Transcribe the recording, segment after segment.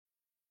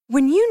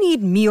When you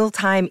need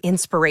mealtime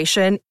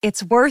inspiration,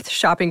 it's worth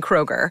shopping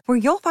Kroger, where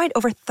you'll find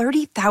over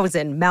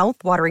 30,000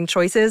 mouth-watering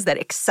choices that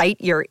excite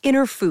your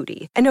inner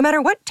foodie. And no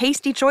matter what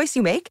tasty choice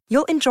you make,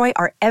 you'll enjoy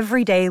our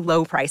everyday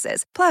low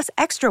prices, plus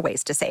extra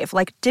ways to save,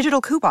 like digital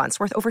coupons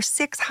worth over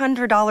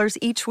 $600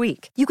 each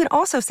week. You can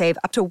also save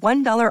up to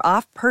 $1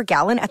 off per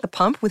gallon at the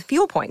pump with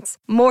fuel points.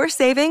 More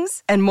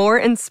savings and more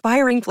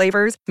inspiring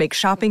flavors make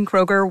shopping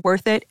Kroger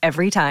worth it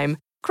every time.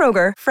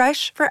 Kroger,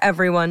 fresh for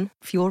everyone.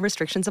 Fuel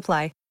restrictions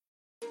apply.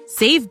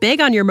 Save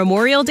big on your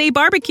Memorial Day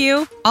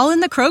barbecue, all in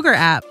the Kroger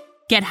app.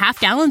 Get half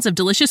gallons of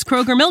delicious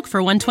Kroger milk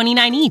for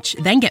 $1.29 each.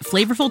 Then get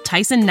flavorful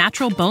Tyson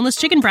natural boneless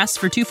chicken breasts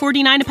for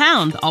 $2.49 a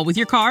pound, all with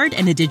your card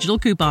and a digital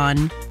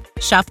coupon.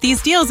 Shop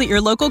these deals at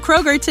your local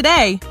Kroger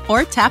today,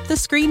 or tap the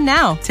screen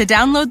now to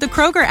download the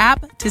Kroger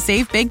app to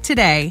save big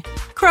today.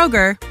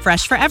 Kroger,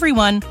 fresh for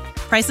everyone.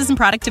 Prices and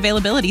product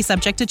availability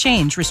subject to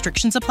change.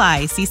 Restrictions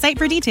apply. See site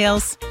for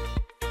details.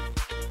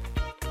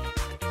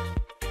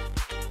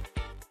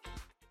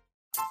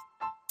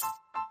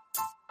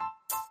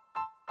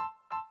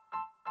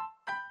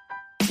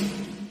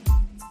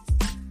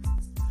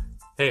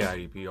 Hey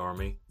IDP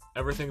Army,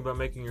 ever think about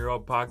making your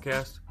own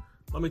podcast?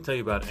 Let me tell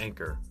you about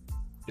Anchor.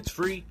 It's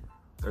free.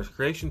 There's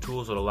creation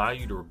tools that allow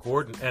you to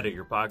record and edit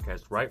your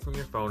podcast right from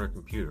your phone or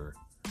computer.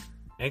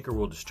 Anchor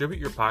will distribute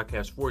your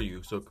podcast for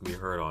you so it can be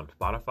heard on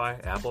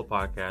Spotify, Apple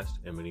Podcasts,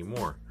 and many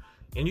more.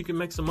 And you can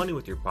make some money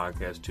with your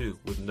podcast too,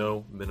 with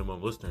no minimum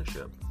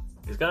listenership.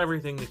 It's got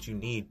everything that you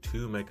need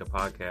to make a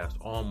podcast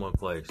all in one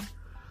place.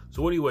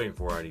 So what are you waiting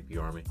for,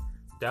 IDP Army?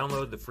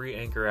 Download the free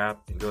Anchor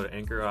app and go to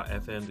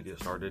anchor.fm to get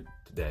started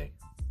today.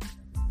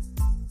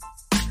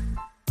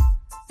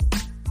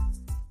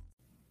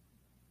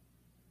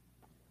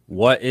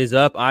 What is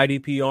up,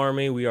 IDP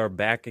Army? We are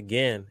back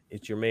again.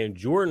 It's your man,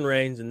 Jordan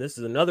Rains, and this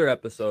is another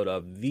episode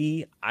of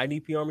the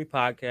IDP Army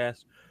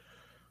podcast,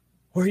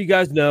 where you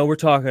guys know we're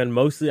talking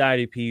mostly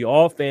IDP,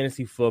 all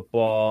fantasy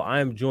football.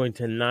 I am joined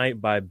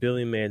tonight by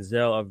Billy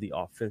Manziel of the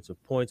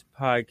Offensive Points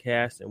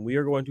podcast, and we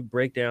are going to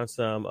break down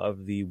some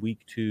of the Week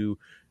 2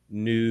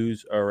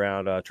 news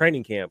around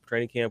training camp.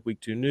 Training camp Week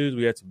 2 news.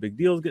 We had some big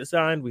deals get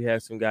signed. We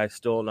had some guys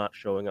still not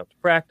showing up to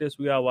practice.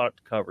 We got a lot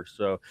to cover,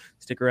 so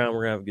stick around.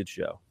 We're going to have a good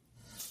show.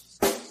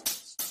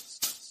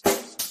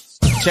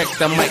 Check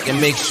the mic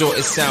and make sure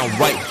it sound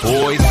right,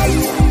 boys.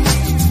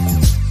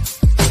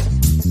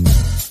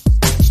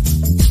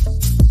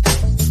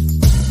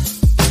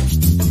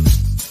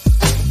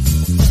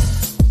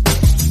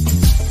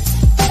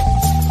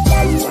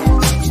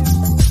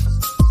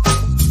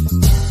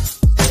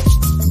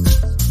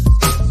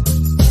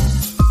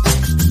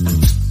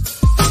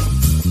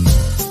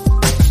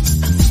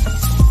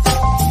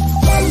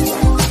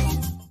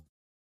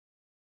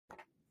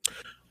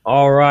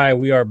 All right,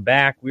 we are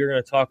back. We're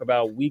going to talk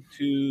about Week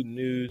 2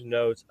 news,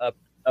 notes,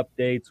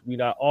 updates. We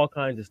got all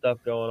kinds of stuff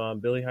going on.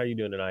 Billy, how are you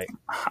doing tonight?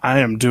 I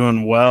am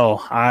doing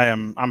well.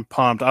 I'm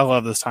pumped. I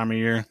love this time of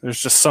year.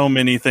 There's just so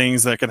many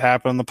things that could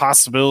happen. The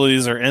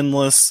possibilities are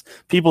endless.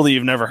 People that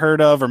you've never heard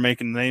of are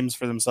making names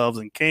for themselves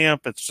in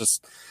camp. It's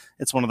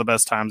one of the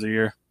best times of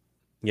year.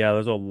 Yeah,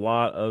 there's a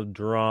lot of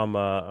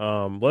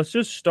drama. Let's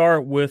just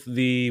start with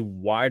the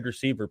wide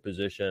receiver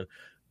position.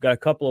 Got a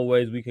couple of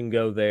ways we can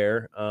go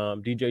there.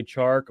 DJ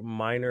Chark,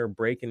 minor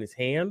break in his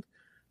hand.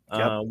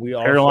 Yep. We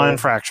hairline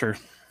fracture.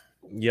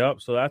 Yep,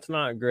 so that's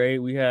not great.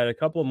 We had a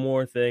couple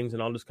more things,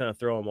 and I'll just kind of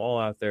throw them all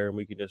out there, and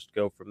we can just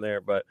go from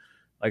there. But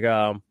like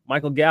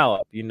Michael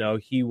Gallup,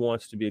 he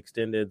wants to be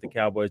extended. The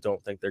Cowboys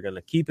don't think they're going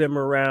to keep him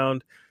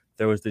around.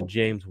 There was the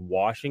James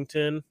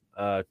Washington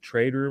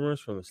trade rumors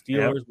from the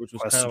Steelers, which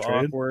was kind of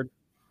awkward.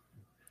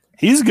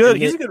 He's good.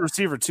 He's a good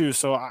receiver too.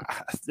 So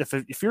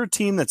if you're a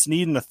team that's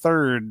needing a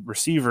third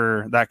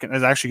receiver that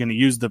is actually going to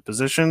use the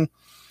position,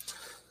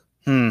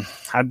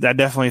 I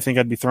definitely think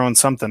I'd be throwing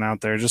something out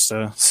there just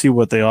to see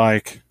what they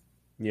like.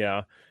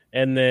 Yeah.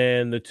 And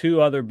then the two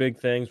other big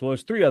things, well,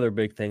 there's three other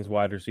big things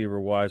wide receiver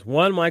wise.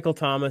 One, Michael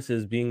Thomas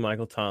is being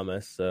Michael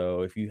Thomas.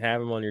 So if you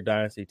have him on your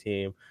dynasty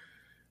team,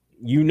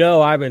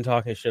 I've been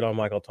talking shit on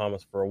Michael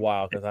Thomas for a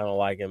while because I don't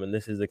like him. And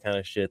this is the kind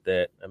of shit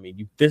this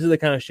is the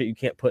kind of shit you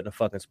can't put in a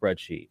fucking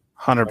spreadsheet.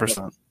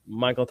 100%.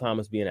 Michael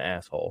Thomas being an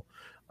asshole.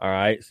 All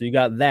right. So you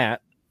got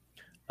that.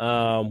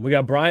 We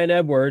got Brian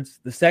Edwards,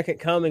 the second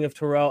coming of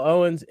Terrell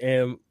Owens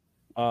and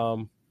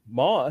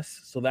Moss.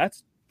 So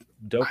that's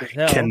dope as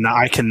hell.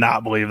 I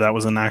cannot believe that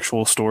was an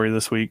actual story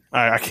this week.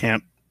 I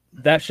can't.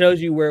 That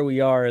shows you where we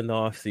are in the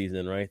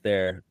offseason right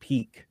there.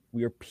 Peak.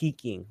 We are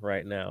peaking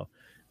right now.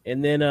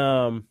 And then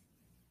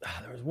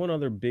there was one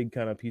other big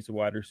kind of piece of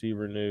wide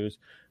receiver news.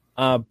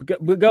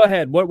 Go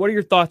ahead. What are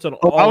your thoughts on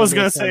all I was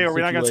going to say, are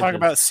we not going to talk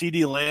about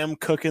CeeDee Lamb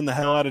cooking the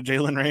hell out of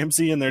Jalen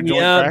Ramsey in their joint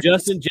practice?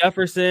 Justin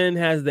Jefferson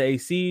has the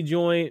AC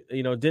joint.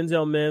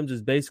 Denzel Mims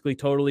is basically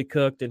totally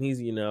cooked, and he's,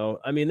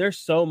 there's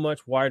so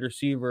much wide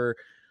receiver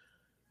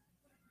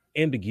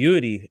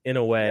ambiguity in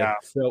a way. Yeah.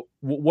 So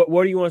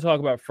what do you want to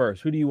talk about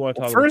first? Who do you want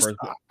to talk about first?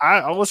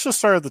 Let's just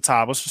start at the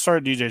top. Let's just start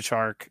at DJ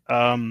Chark.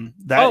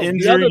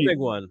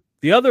 Injury.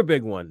 The other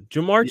big one,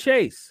 Jamar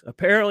Chase.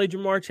 Apparently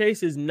Jamar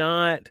Chase is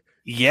not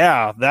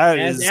Yeah, that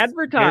as is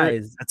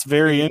advertised. That's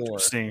very anymore.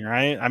 interesting,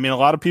 right? I mean, a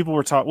lot of people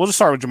were talking. We'll just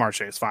start with Jamar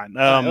Chase. Fine.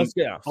 Right, let's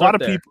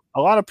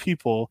A lot of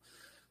people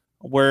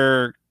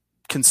were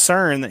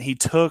concerned that he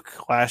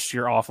took last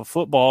year off of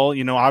football.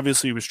 You know,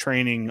 obviously he was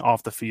training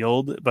off the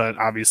field, but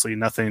obviously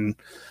nothing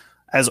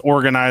as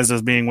organized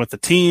as being with the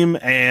team.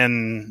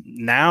 And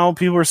now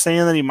people are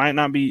saying that he might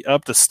not be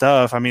up to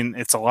stuff. I mean,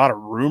 it's a lot of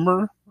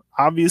rumor,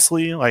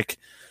 obviously. Like,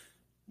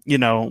 you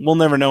know, we'll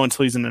never know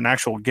until he's in an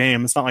actual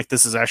game. It's not like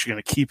this is actually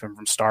going to keep him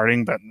from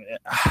starting, but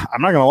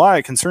I'm not going to lie,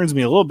 it concerns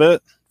me a little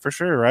bit for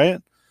sure,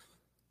 right?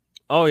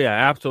 Oh,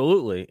 yeah,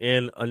 absolutely.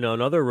 And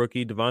another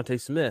rookie, Devontae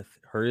Smith,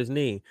 hurt his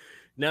knee.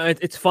 Now,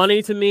 it's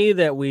funny to me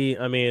that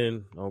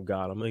oh,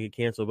 God, I'm going to get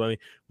canceled. But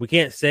we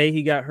can't say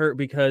he got hurt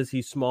because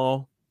he's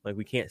small. Like,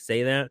 we can't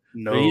say that.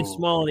 No, but he's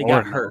small and he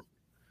got hurt.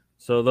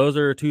 So those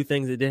are two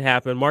things that did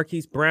happen.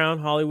 Marquise Brown,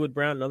 Hollywood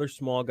Brown, another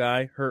small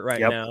guy, hurt right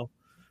now.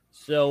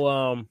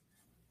 So,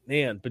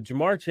 man, but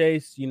Jamar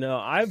Chase, you know,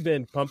 I've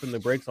been pumping the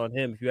brakes on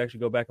him. If you actually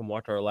go back and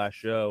watch our last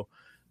show,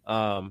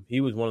 he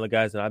was one of the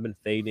guys that I've been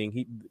fading.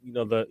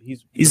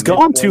 He's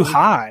gone too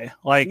high.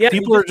 Like,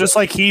 people are just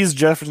like he's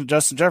Justin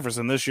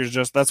Jefferson. This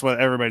year's that's what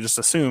everybody just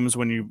assumes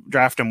when you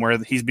draft him where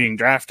he's being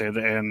drafted,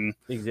 and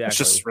it's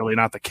just really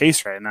not the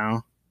case right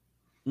now.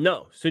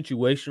 No,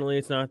 situationally,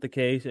 it's not the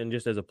case, and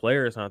just as a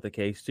player, it's not the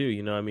case too.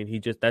 You know, I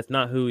mean, that's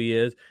not who he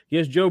is. He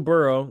has Joe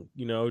Burrow.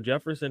 You know,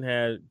 Jefferson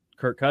had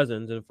Kirk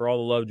Cousins, and for all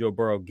the love Joe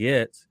Burrow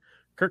gets,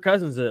 Kirk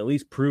Cousins has at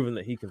least proven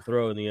that he can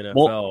throw in the NFL.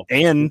 Well,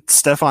 and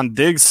Stephon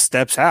Diggs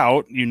steps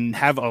out. You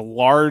have a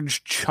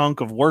large chunk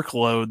of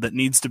workload that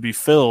needs to be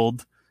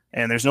filled,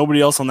 and there's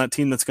nobody else on that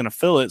team that's going to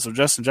fill it. So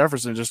Justin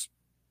Jefferson just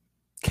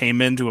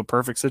came into a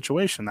perfect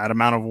situation. That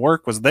amount of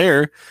work was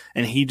there,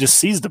 and he just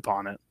seized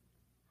upon it.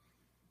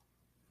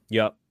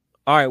 Yep.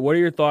 All right. What are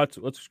your thoughts?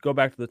 Let's go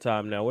back to the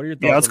time now. What are your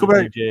thoughts? Yeah, let's go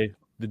back. The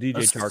DJ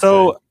Chark.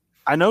 So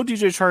I know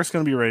DJ Chark's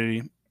going to be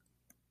ready.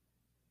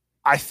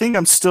 I think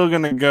I'm still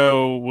going to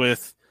go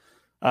with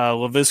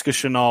Laviska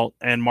Shenault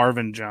and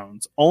Marvin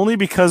Jones, only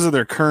because of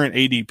their current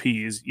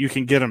ADPs. You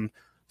can get them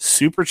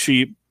super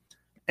cheap,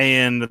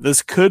 and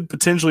this could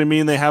potentially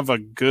mean they have a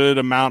good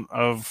amount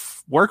of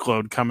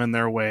workload coming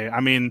their way.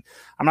 I mean,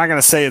 I'm not going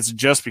to say it's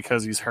just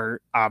because he's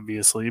hurt,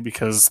 obviously,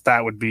 because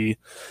that would be,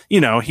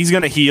 you know, he's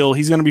going to heal.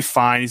 He's going to be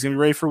fine. He's going to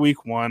be ready for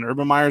week 1.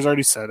 Urban Meyer's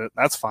already said it.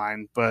 That's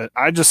fine. But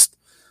I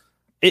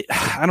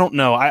don't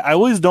know. I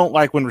always don't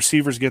like when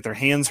receivers get their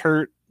hands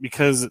hurt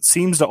because it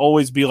seems to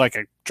always be like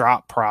a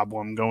drop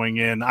problem going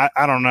in. I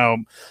don't know.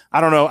 I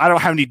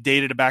don't have any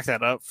data to back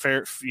that up.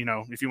 Fair, you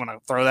know, if you want to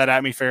throw that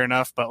at me, fair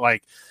enough. But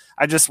like,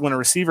 when a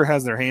receiver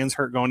has their hands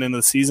hurt going into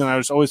the season, I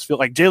just always feel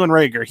like Jalen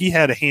Reagor, he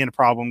had a hand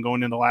problem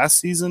going into last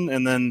season,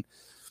 and then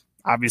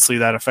obviously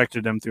that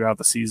affected him throughout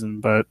the season.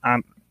 But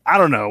I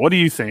don't know. What do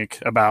you think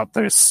about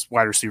this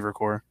wide receiver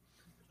core?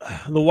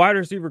 The wide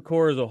receiver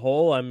core as a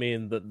whole, I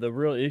mean, the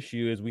real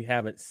issue is we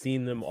haven't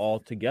seen them all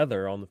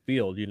together on the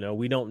field. You know,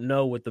 we don't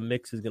know what the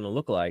mix is going to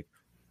look like.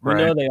 We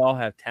know they all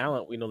have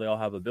talent. We know they all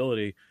have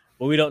ability.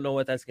 But we don't know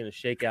what that's going to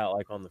shake out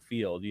like on the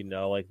field. You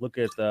know, like look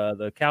at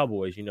the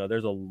Cowboys. You know,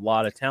 there's a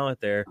lot of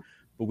talent there,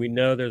 but we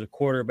know there's a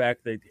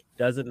quarterback that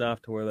does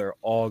enough to where they're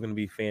all going to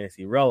be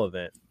fantasy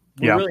relevant.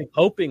 We're really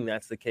hoping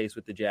that's the case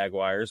with the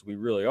Jaguars. We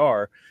really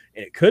are.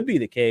 And it could be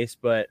the case,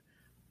 but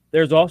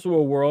there's also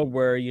a world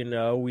where, you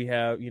know, we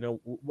have, you know,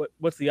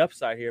 what's the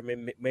upside here?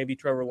 Maybe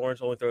Trevor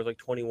Lawrence only throws like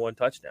 21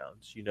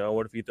 touchdowns. You know,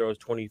 what if he throws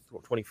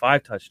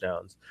 25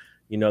 touchdowns?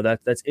 You know,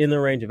 that's in the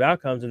range of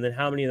outcomes. And then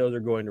how many of those are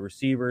going to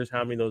receivers?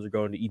 How many of those are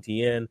going to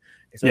ETN? And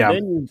so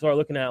then you start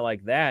looking at it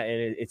like that,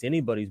 and it's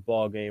anybody's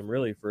ball game,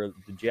 really, for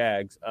the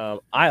Jags.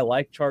 I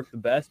like Chark the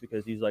best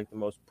because he's like the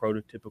most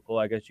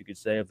prototypical, I guess you could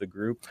say, of the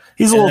group.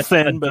 He's a little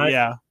thin, but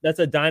That's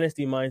a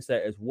dynasty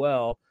mindset as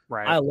well.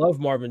 Right. I love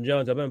Marvin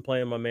Jones. I've been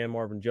playing my man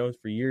Marvin Jones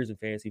for years in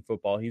fantasy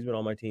football. He's been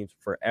on my teams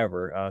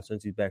forever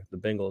since he's back at the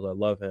Bengals. I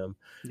love him.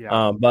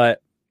 Yeah.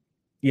 But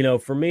you know,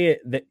 for me,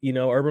 you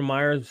know, Urban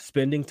Meyer's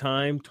spending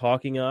time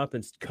talking up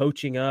and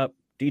coaching up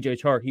DJ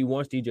Chark. He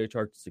wants DJ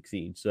Chark to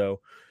succeed. So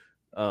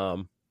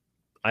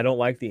I don't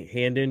like the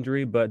hand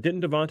injury, but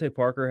didn't Devontae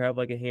Parker have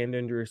like a hand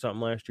injury or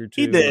something last year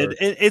too? He did.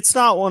 It's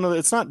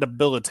not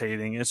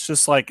debilitating. It's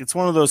just like, it's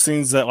one of those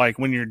things that like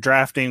when you're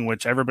drafting,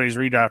 which everybody's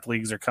redraft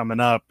leagues are coming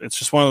up, it's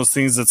just one of those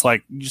things that's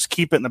like, you just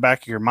keep it in the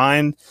back of your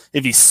mind.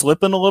 If he's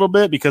slipping a little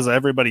bit because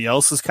everybody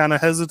else is kind of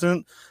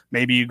hesitant,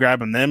 maybe you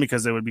grab him then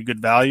because it would be good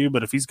value.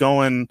 But if he's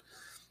going,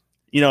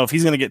 you know, if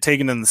he's going to get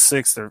taken in the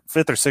 5th or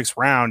 6th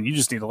round, you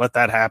just need to let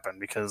that happen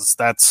because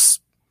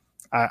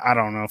I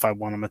don't know if I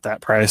want him at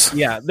that price.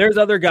 Yeah, there's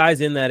other guys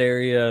in that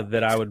area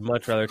that I would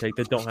much rather take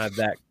that don't have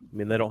that. I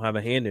mean, they don't have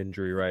a hand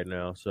injury right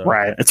now. So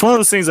right, it's one of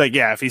those things like,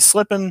 yeah, if he's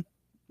slipping,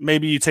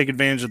 maybe you take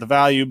advantage of the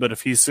value. But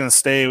if he's going to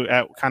stay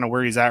at kind of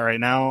where he's at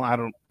right now, I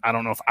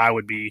don't know if I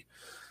would be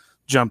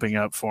jumping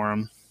up for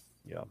him.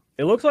 Yeah,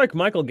 it looks like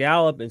Michael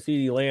Gallup and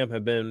CeeDee Lamb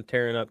have been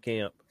tearing up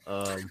camp.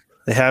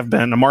 They have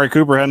been. Amari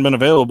Cooper hadn't been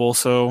available,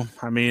 so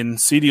I mean,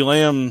 CeeDee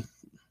Lamb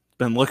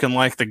been looking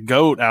like the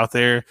GOAT out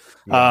there.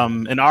 Yeah.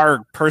 In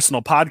our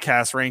personal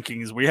podcast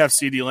rankings, we have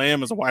CeeDee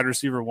Lamb as a wide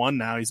receiver 1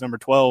 now. He's number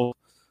 12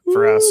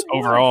 for us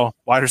overall,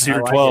 wide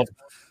receiver 12.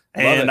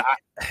 And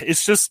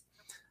it's just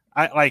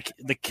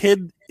the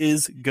kid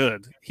is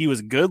good. He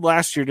was good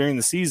last year during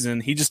the season.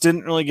 He just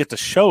didn't really get to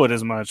show it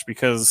as much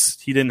because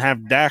he didn't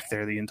have Dak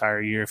there the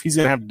entire year. If he's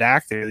going to have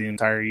Dak there the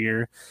entire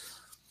year,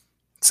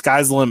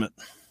 sky's the limit.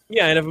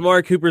 Yeah, and if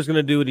Amari Cooper is going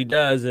to do what he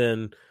does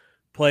and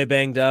play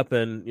banged up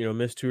and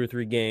miss 2 or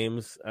 3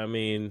 games,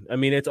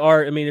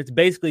 it's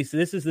basically, so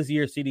this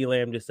year CeeDee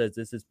Lamb just says,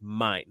 this is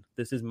mine.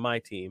 This is my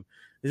team.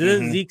 This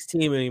isn't Zeke's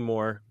team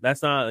anymore.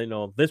 That's not,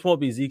 this won't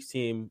be Zeke's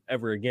team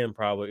ever again,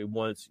 probably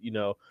once,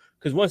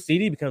 because once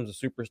CeeDee becomes a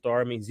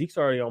superstar, Zeke's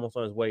already almost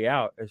on his way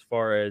out as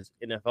far as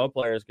NFL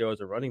players go as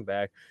a running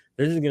back.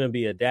 This is going to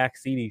be a Dak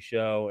CeeDee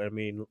show.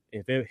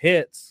 If it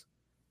hits,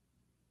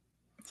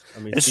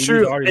 it's CeeDee's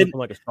true. Already looking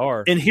like a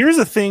star. And here's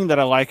the thing that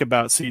I like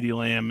about CeeDee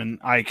Lamb, and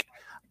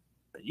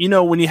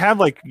when you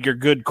have your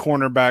good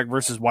cornerback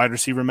versus wide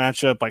receiver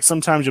matchup,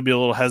 sometimes you'll be a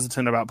little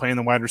hesitant about playing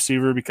the wide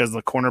receiver because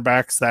the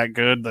cornerback's that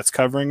good that's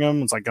covering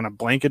him. It's going to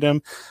blanket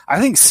him. I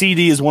think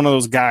CD is one of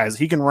those guys.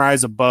 He can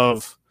rise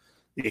above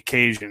the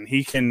occasion.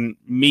 He can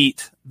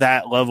meet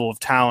that level of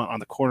talent on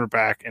the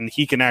quarterback, and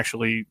he can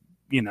actually,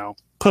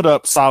 put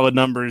up solid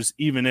numbers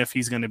even if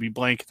he's going to be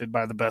blanketed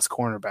by the best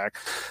cornerback.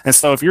 And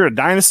so if you're a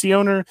dynasty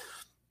owner,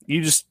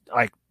 you just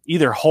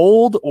either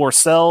hold or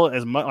sell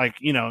as much.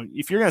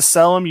 If you're going to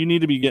sell him, you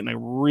need to be getting a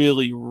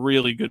really,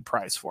 really good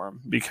price for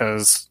him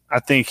because I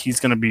think he's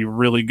going to be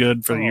really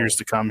good for the years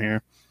to come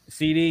here.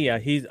 CD, yeah,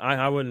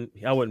 I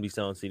wouldn't be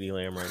selling CD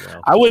Lamb right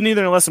now. I wouldn't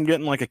either unless I'm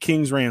getting a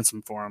king's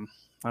ransom for him.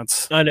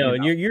 I know,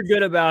 and you're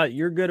good about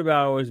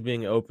always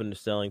being open to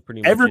selling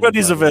pretty much.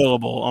 Everybody's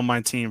available on my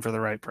team for the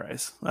right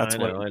price. I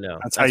know.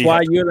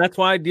 That's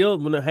why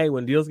deals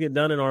when deals get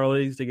done in our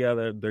leagues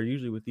together, they're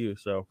usually with you.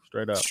 So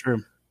straight up, it's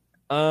true.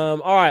 All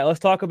right,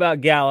 let's talk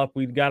about Gallup.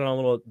 We got on a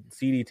little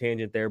CD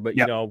tangent there, but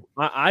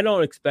I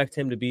don't expect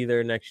him to be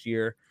there next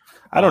year.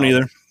 I don't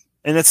either,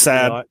 and it's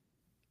sad.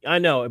 I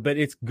know, but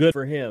it's good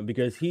for him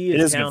because he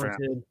is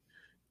talented.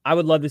 I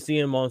would love to see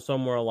him on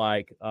somewhere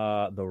like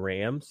the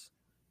Rams.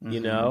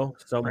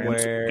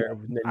 Somewhere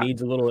that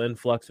needs a little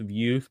influx of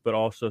youth, but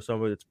also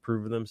somewhere that's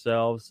proven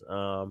themselves. There's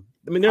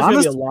going to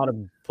be a lot of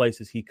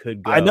places he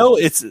could go. I know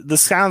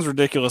this sounds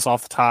ridiculous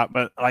off the top,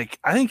 but I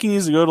think he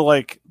needs to go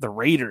to the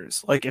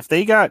Raiders. If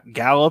they got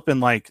Gallup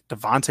and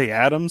Devontae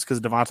Adams, because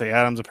Devontae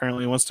Adams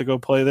apparently wants to go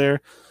play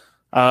there,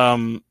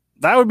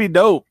 that would be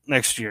dope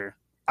next year.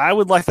 I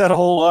would like that a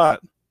whole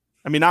lot.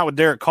 Not with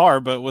Derek Carr,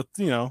 but with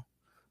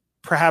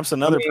perhaps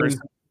another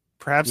person.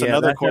 Perhaps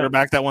another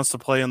quarterback that wants to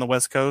play on the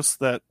West Coast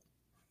that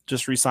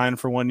just re-signed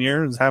for 1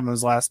 year and is having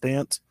his last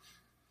dance.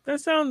 That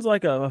sounds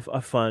like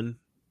a fun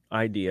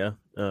idea.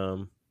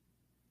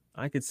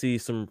 I could see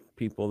some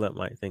people that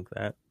might think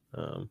that.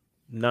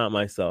 Not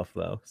myself,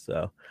 though.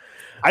 So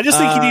I just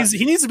think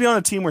he needs to be on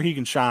a team where he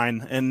can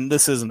shine, and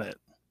this isn't it.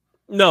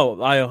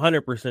 No, I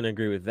 100%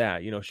 agree with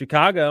that.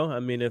 Chicago,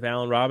 if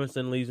Allen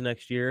Robinson leaves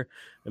next year,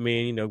 with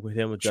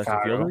him with Justin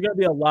Fields, there's going to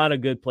be a lot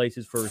of good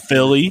places for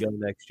Philly to go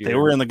next year. They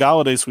were in the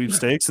Galladay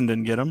sweepstakes and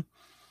didn't get him.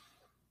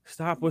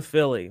 Stop with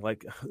Philly.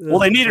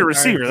 They need a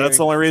receiver. That's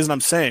the only reason I'm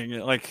saying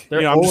it.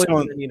 They're always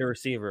going to need a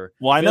receiver.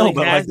 Well, I know,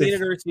 but has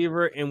needed a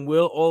receiver and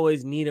will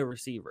always need a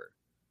receiver.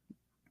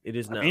 It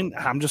is not.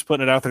 I'm just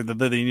putting it out there that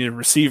they need a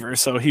receiver,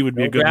 so he would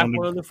be a good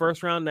one in the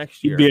first round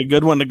next year. He'd be a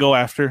good one to go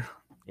after.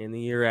 In the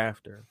year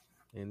after.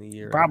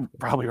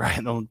 Probably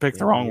right. They'll pick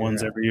the wrong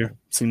ones every year.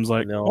 Seems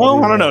like. No,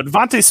 I don't know.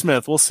 Devontae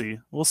Smith. We'll see.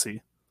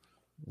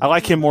 I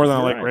like him more than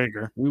I like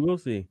Rager. We will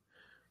see.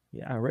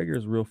 Yeah, Rager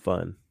is real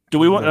fun. Do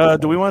we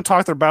want to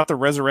talk about the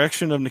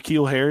resurrection of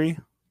N'Keal Harry?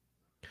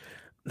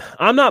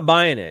 I'm not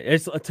buying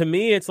it. To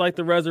me, it's like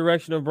the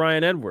resurrection of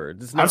Brian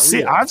Edwards. I've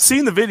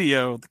seen the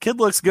video. The kid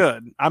looks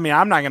good. I'm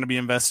not going to be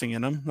investing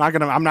in him.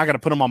 I'm not going to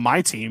put him on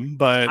my team.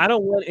 But I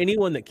don't want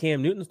anyone that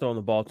Cam Newton's throwing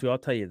the ball to. I'll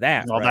tell you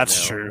that. Well,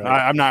 that's true. Like,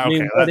 I'm not.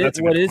 Okay.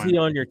 What is he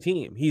on your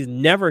team? He's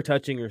never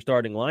touching your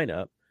starting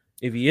lineup.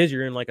 If he is,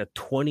 you're in a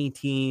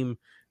 20-team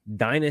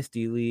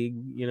dynasty league.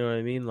 You know what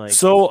I mean?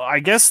 So I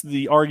guess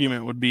the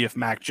argument would be if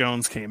Mac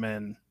Jones came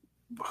in.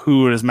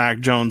 Who does Mac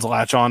Jones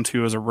latch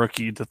onto as a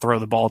rookie to throw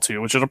the ball to,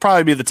 which it'll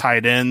probably be the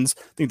tight ends.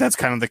 I think that's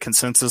kind of the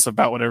consensus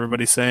about what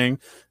everybody's saying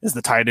is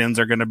the tight ends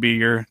are going to be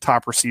your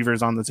top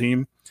receivers on the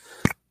team.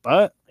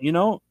 But,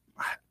 I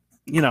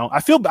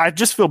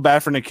just feel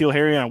bad for N'Keal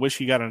Harry and I wish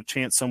he got a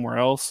chance somewhere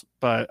else,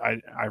 but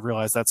I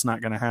realize that's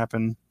not going to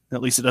happen.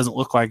 At least it doesn't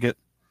look like it.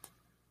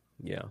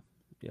 Yeah.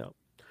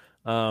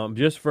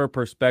 Just for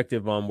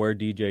perspective on where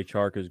DJ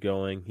Chark is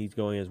going, he's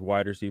going as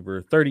wide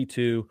receiver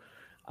 32.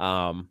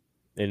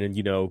 And then,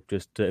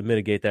 just to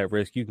mitigate that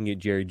risk, you can get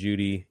Jerry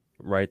Jeudy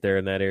right there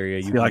in that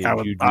area.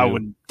 I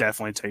would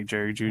definitely take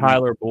Jerry Jeudy.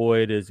 Tyler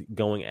Boyd is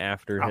going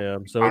after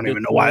him. So I don't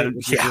even know why.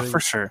 Yeah, for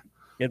sure.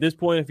 At this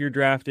point, if you're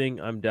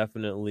drafting, I'm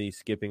definitely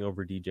skipping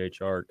over DJ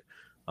Chark.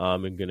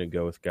 I'm going to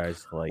go with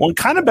guys like. Well,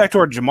 kind of back to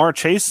our Jamar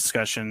Chase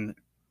discussion.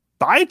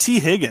 buy T.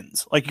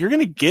 Higgins. Like, you're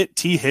going to get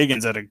T.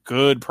 Higgins at a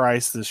good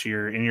price this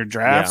year in your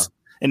drafts.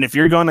 Yeah. And if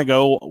you're going to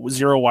go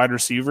 0 wide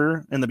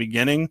receiver in the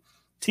beginning,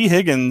 T.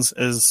 Higgins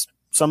is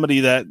somebody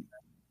that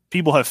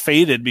people have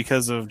faded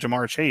because of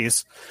Jamar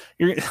Chase.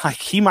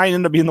 He might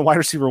end up being the wide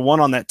receiver 1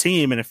 on that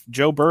team. And if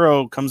Joe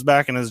Burrow comes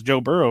back and is Joe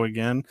Burrow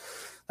again,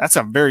 that's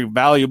a very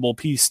valuable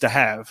piece to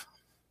have.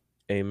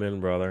 Amen,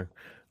 brother.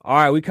 All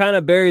right, we kind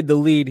of buried the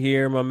lead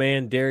here. My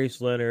man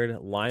Darius Leonard,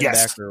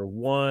 linebacker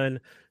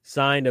 1,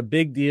 signed a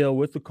big deal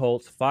with the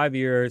Colts, 5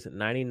 years,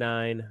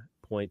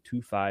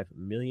 $99.25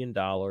 million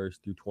through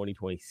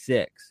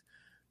 2026.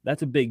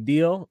 That's a big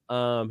deal.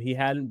 He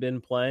hadn't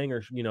been playing,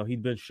 or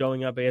he'd been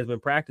showing up. He has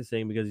been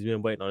practicing because he's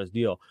been waiting on his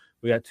deal.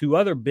 We got 2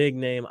 other big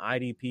name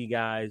IDP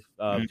guys,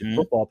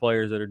 football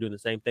players that are doing the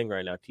same thing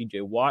right now.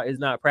 TJ Watt is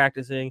not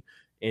practicing,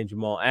 and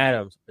Jamal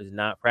Adams is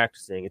not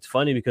practicing. It's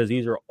funny because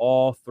these are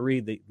all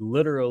 3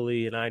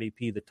 literally in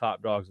IDP, the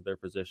top dogs of their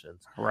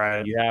positions.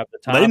 Right. You have the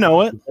top. They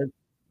know it.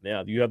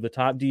 Yeah. You have the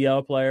top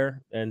DL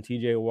player and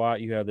TJ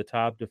Watt. You have the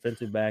top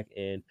defensive back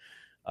in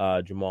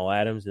Jamal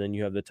Adams, and then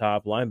you have the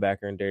top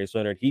linebacker in Darius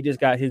Leonard. He just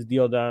got his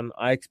deal done.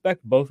 I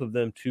expect both of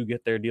them to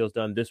get their deals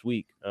done this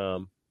week.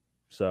 So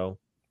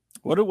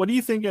what are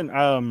you thinking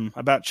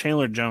about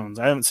Chandler Jones?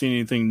 I haven't seen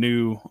anything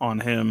new on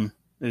him.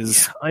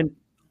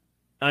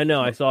 I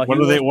know. I saw. What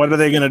are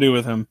they going to do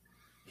with him?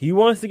 He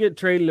wants to get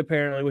traded,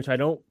 apparently, which I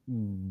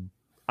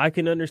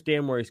can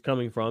understand where he's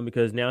coming from,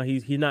 because now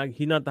he's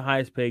not the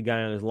highest paid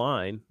guy on his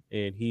line,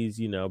 and he's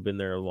been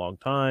there a long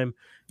time.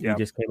 Yeah. He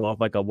just came off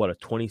like a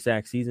 20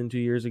 sack season 2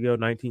 years ago,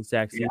 19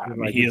 sack season.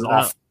 Yeah, he is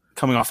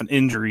coming off an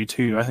injury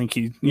too. I think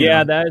he.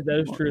 That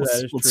is true.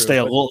 That is true. Stay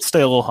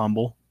a little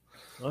humble.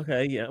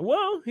 Okay. Yeah.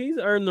 Well, he's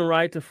earned the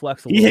right to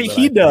flex a little bit.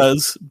 He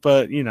does,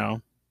 but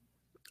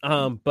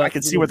but I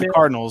can see where the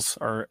Cardinals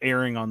are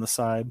erring on the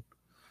side.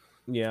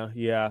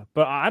 Yeah.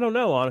 But I don't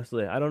know,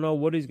 honestly. I don't know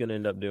what he's going to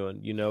end up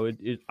doing.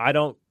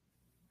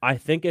 I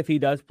think if he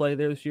does play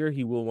there this year,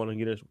 he will want to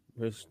get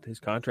his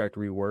contract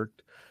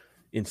reworked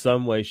in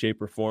some way,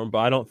 shape, or form. But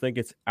I don't think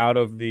it's out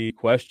of the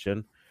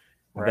question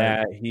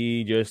that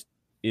he just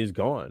is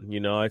gone.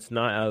 It's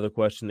not out of the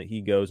question that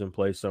he goes and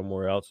plays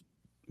somewhere else.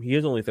 He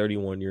is only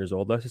 31 years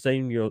old. That's the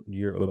same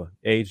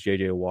age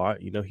JJ Watt.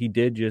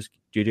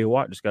 JJ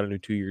Watt just got a new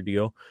 2-year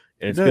deal,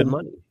 and it's good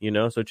money.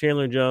 So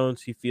Chandler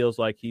Jones, he feels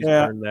like he's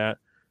earned that.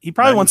 He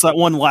probably wants that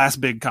one last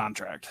big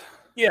contract.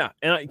 Yeah,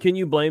 and can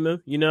you blame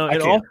him?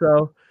 And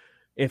also,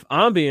 if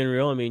I'm being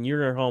real, I mean,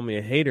 you're gonna call me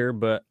a hater,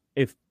 but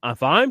if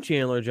I'm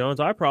Chandler Jones,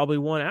 I probably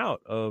want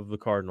out of the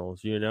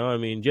Cardinals. I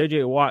mean,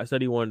 JJ Watt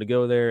said he wanted to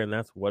go there, and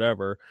that's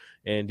whatever.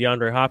 And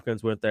DeAndre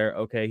Hopkins went there.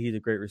 Okay, he's a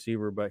great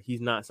receiver, but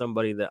he's not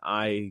somebody that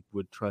I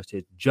would trust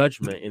his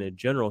judgment in a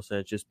general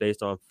sense, just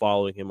based on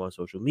following him on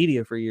social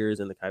media for years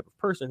and the type of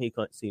person he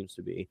seems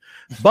to be.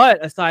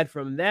 But aside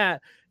from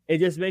that, it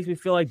just makes me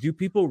feel like, do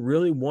people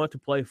really want to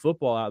play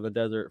football out in the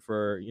desert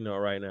for,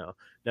 right now?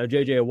 Now,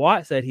 JJ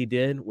Watt said he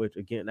did, which,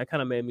 again, that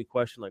kind of made me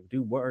question, like,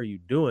 dude, what are you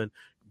doing?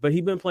 But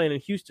he's been playing in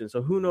Houston,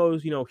 so who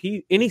knows?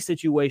 Any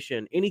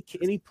situation,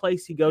 any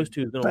place he goes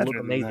to is going to look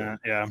amazing.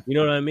 Yeah, you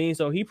know what I mean.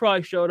 So he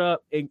probably showed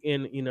up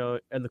in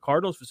the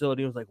Cardinals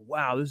facility and was like,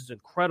 "Wow, this is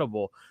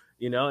incredible,"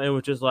 and it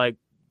was just like,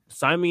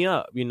 "Sign me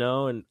up,"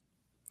 And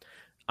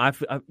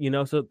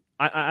so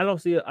I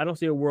don't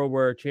see a world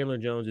where Chandler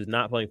Jones is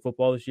not playing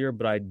football this year,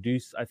 but I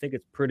think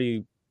it's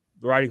pretty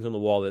writings on the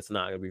wall that's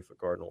not going to be for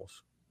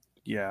Cardinals.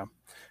 Yeah.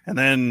 And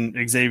then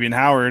Xavier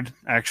Howard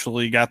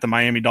actually got the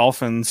Miami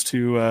Dolphins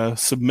to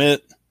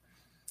submit,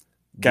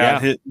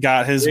 got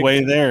his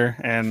way there,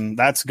 and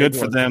that's good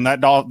for them.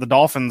 That the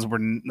Dolphins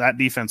that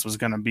defense was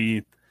going to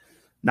be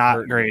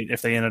not great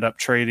if they ended up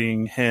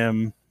trading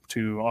him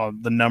to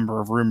the number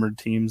of rumored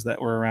teams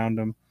that were around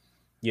him.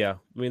 Yeah,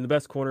 I mean, the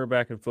best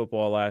cornerback in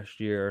football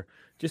last year.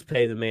 Just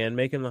pay the man,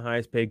 make him the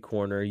highest paid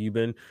corner. You've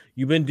been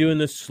doing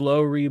this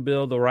slow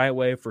rebuild the right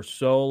way for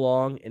so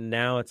long, and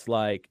now it's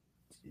like,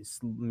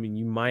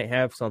 you might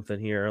have something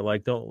here.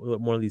 Like, don't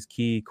let one of these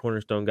key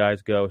cornerstone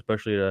guys go,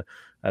 especially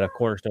at a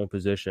cornerstone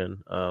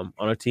position on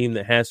a team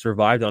that has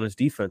survived on its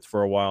defense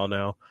for a while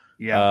now.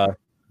 Yeah,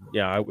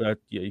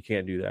 you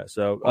can't do that.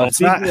 So it's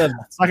not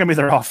going to be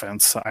their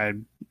offense. I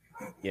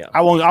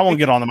won't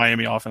get on the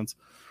Miami offense.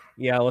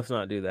 Yeah, let's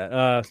not do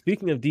that.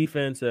 Speaking of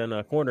defense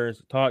and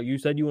corners, you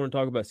said you want to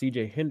talk about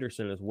C.J.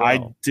 Henderson as well.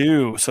 I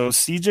do. So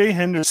C.J.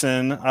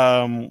 Henderson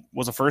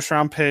was a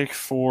first-round pick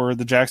for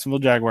the Jacksonville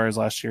Jaguars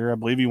last year. I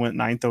believe he went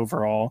 9th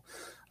overall.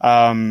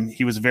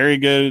 He was very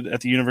good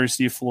at the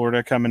University of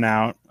Florida coming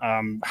out,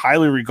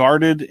 highly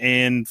regarded.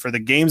 And for the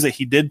games that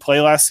he did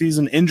play last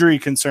season, injury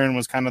concern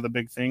was kind of the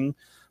big thing.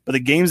 But the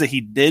games that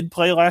he did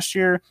play last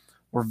year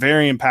were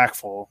very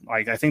impactful.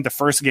 Like, I think the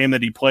first game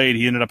that he played,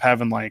 he ended up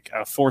having like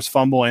a forced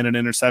fumble and an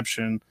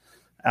interception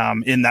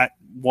in that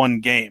one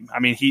game.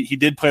 I mean, he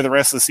did play the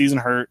rest of the season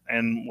hurt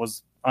and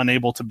was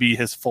unable to be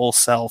his full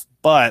self.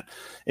 But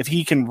if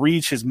he can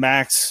reach his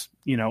max,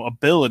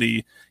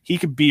 ability, he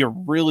could be a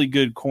really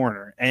good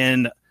corner.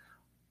 And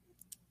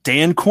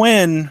Dan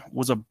Quinn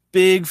was a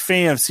big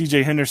fan of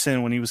C.J.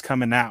 Henderson when he was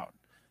coming out.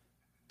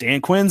 Dan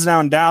Quinn's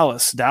now in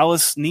Dallas.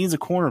 Dallas needs a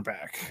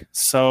cornerback.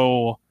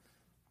 So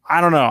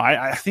I don't know.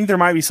 I think there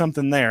might be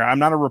something there. I'm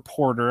not a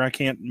reporter. I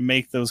can't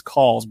make those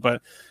calls,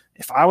 but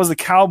if I was the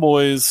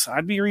Cowboys,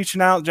 I'd be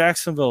reaching out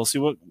Jacksonville, see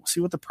what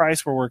the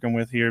price we're working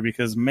with here,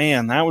 because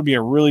man, that would be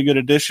a really good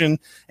addition.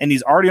 And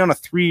he's already on a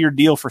 3-year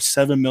deal for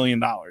 $7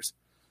 million.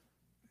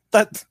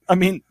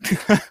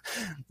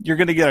 You're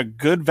going to get a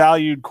good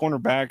valued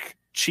cornerback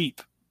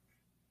cheap.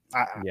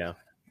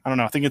 I don't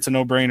know. I think it's a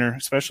no-brainer,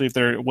 especially if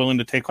they're willing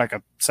to take like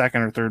a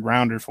second or third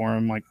rounder for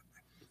him. Like,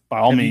 by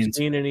all means.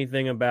 Have you seen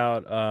anything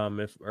about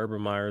if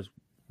Urban Meyers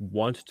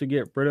wants to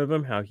get rid of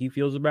him, how he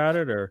feels about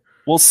it? Or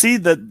we'll see.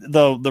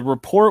 The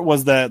report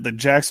was that the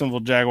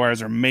Jacksonville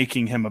Jaguars are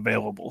making him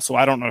available. So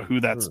I don't know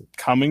who that's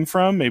coming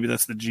from. Maybe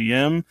that's the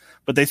GM,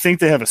 but they think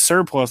they have a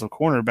surplus of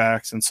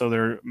cornerbacks, and so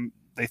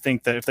they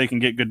think that if they can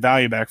get good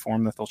value back for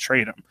him, that they'll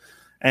trade him.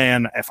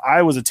 And if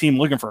I was a team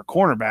looking for a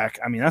cornerback,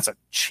 I mean, that's a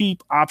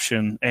cheap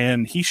option,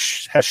 and he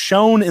has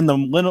shown in the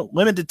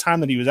limited time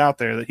that he was out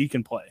there that he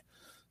can play.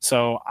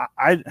 So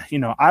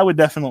I would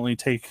definitely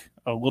take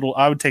a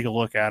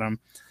look at him.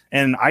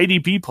 And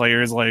IDP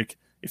players, like,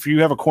 if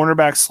you have a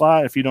cornerback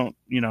slot, if you have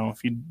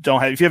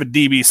a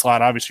DB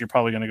slot, obviously you're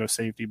probably going to go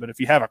safety. But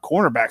if you have a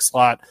cornerback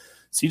slot,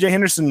 CJ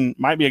Henderson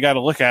might be a guy to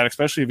look at,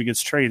 especially if he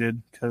gets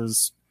traded,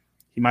 because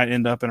he might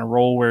end up in a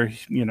role where,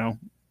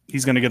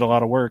 he's going to get a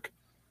lot of work.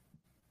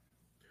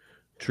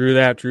 True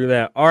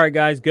that. All right,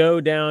 guys, go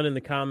down in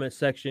the comment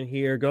section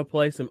here. Go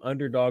play some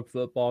Underdog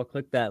football.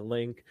 Click that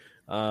link.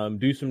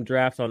 Do some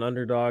drafts on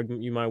Underdog.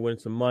 You might win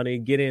some money.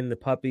 Get in the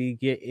puppy.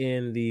 Get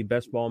in the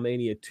Best Ball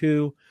Mania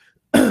 2.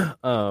 They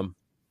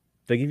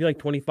give you like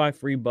 25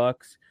 free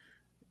bucks.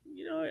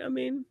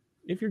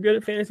 If you're good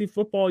at fantasy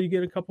football, you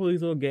get a couple of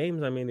these little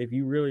games. I mean, if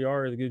you really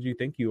are as good as you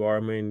think you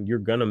are, you're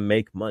going to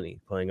make money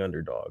playing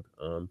Underdog.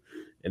 And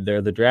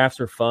the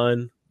drafts are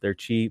fun. They're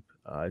cheap.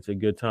 It's a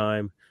good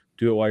time.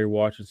 Do it while you're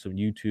watching some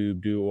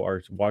YouTube,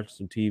 watching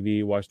some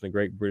TV, watching the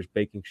Great British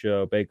Baking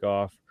Show, Bake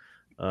Off.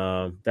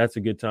 That's a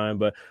good time.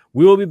 But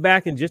we will be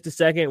back in just a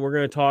second. We're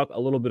going to talk a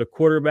little bit of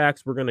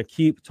quarterbacks. We're going to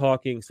keep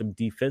talking some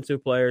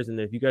defensive players. And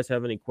if you guys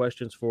have any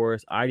questions for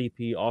us,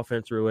 IDP,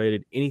 offense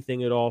related,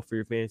 anything at all for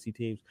your fantasy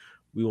teams,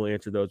 we will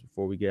answer those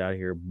before we get out of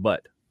here.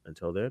 But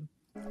until then,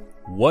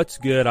 what's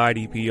good,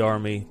 IDP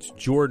Army? It's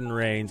Jordan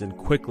Rains, and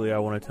quickly I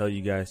want to tell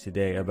you guys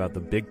today about the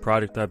big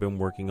project I've been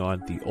working on,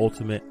 the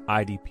Ultimate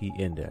IDP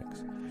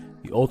Index.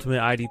 The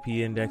Ultimate IDP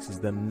Index is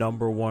the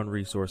 #1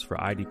 resource for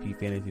IDP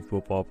fantasy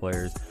football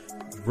players,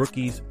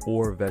 rookies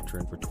or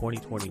veteran, for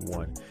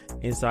 2021.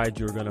 Inside,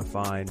 you're going to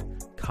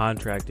find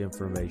contract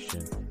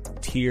information,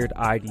 tiered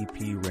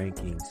IDP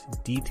rankings,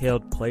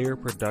 detailed player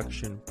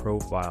production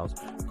profiles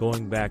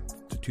going back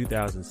to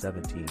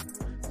 2017,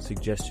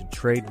 suggested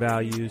trade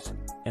values,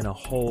 and a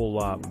whole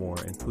lot more,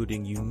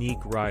 including unique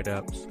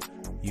write-ups,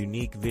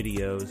 unique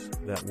videos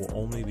that will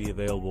only be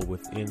available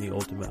within the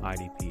Ultimate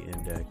IDP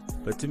Index.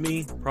 But to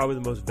me, probably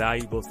the most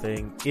valuable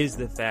thing is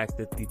the fact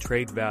that the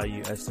trade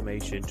value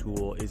estimation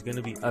tool is going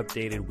to be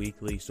updated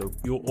weekly, so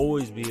you'll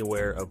always be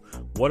aware of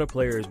what a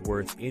player is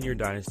worth in your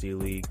Dynasty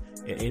League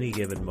at any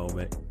given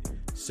moment.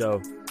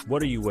 So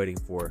what are you waiting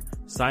for?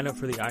 Sign up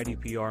for the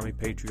IDP Army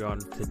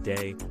Patreon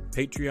today.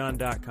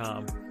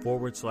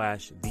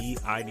 Patreon.com/the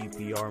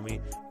IDP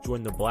Army.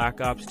 Join the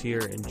Black Ops tier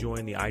and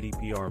join the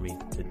IDP Army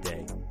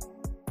today.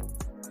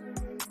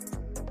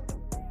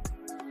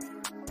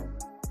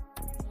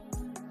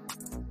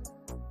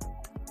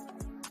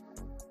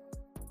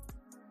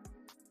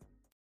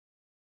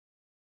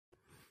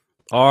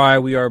 All right,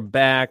 we are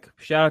back.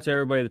 Shout out to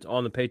everybody that's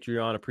on the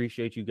Patreon.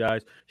 Appreciate you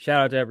guys.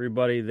 Shout out to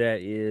everybody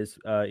that is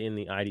in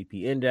the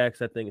IDP Index.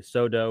 That thing is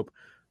so dope.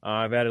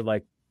 I've added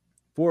like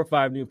 4 or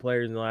 5 new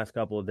players in the last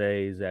couple of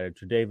days. Added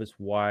Tre'Davious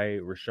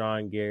White,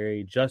 Rashawn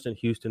Gary, Justin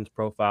Houston's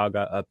profile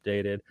got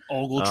updated.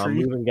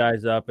 Moving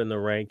guys up in the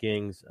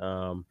rankings.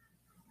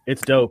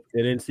 It's dope.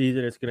 And in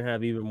season, it's going to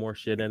have even more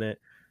shit in it.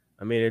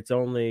 I mean, it's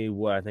only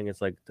I think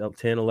it's like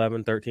 $10,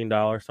 $11,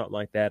 $13, something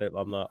like that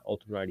on the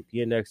Ultimate IDP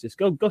Index. Just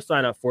go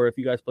sign up for it if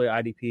you guys play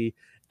IDP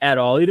at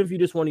all. Even if you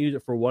just want to use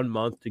it for 1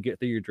 month to get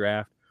through your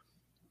draft.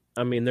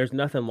 I mean, there's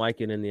nothing like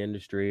it in the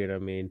industry, and I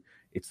mean,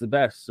 it's the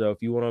best. So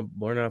if you want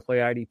to learn how to play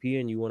IDP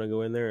and you want to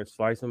go in there and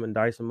slice them and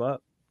dice them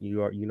up,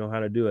 you know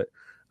how to do it.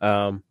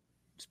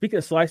 Speaking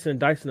of slicing and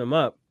dicing them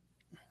up,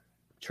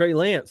 Trey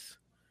Lance.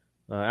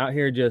 Out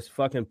here just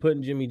fucking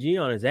putting Jimmy G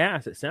on his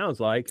ass, it sounds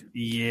like.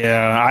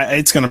 Yeah,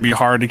 it's going to be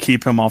hard to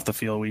keep him off the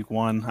field week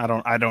 1. I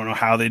don't know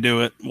how they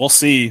do it. We'll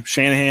see.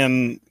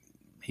 Shanahan,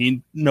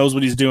 he knows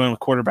what he's doing with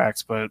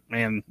quarterbacks, but,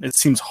 man, it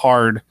seems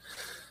hard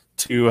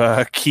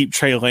to keep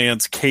Trey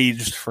Lance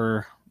caged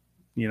for,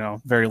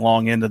 very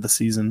long into the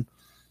season.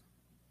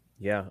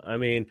 Yeah, I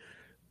mean,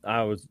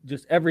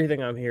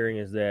 everything I'm hearing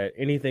is that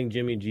anything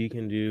Jimmy G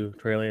can do,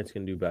 Trey Lance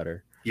can do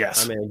better.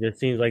 Yes. I mean, it just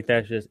seems like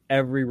that's just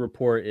every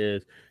report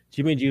is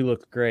Jimmy G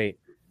looks great,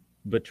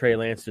 but Trey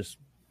Lance just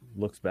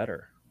looks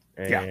better.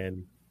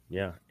 And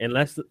yeah. And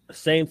that's the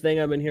same thing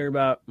I've been hearing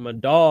about my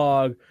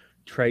dog,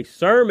 Trey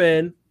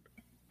Sermon,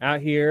 out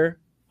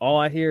here All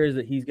I hear is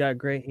that he's got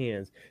great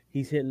hands.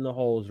 He's hitting the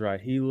holes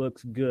right. He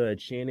looks good.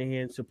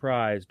 Shanahan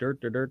surprised.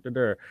 Dirt.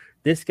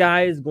 This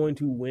guy is going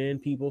to win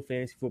people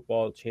fantasy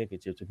football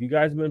championships. If you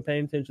guys have been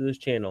paying attention to this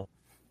channel,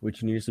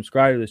 which you need to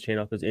subscribe to this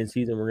channel because in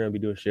season we're going to be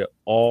doing shit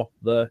all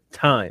the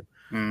time.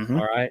 Mm-hmm.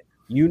 All right.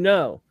 You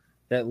know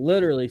that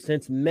literally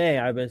since May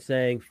I've been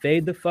saying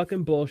fade the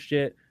fucking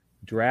bullshit.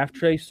 Draft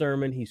Trey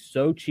Sermon. He's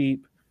so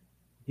cheap.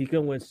 He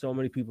can win so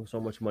many people so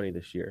much money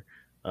this year.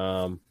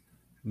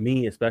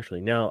 Me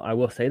especially. Now, I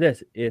will say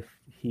this. If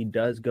he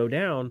does go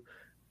down,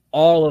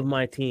 all of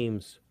my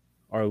teams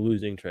are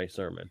losing Trey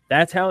Sermon.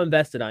 That's how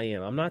invested I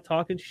am. I'm not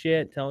talking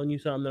shit, telling you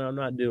something that I'm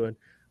not doing.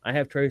 I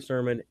have Trey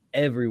Sermon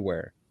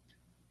everywhere.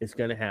 It's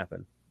going to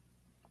happen.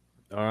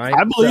 All right.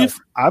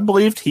 I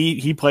believed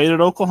he played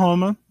at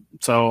Oklahoma.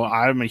 So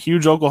I'm a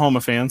huge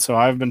Oklahoma fan. So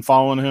I've been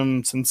following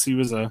him since he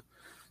was a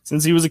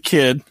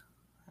kid.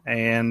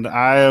 And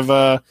I've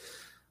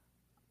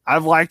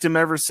liked him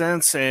ever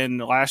since. And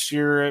last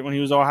year when he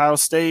was Ohio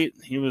State,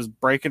 he was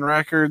breaking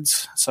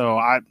records. So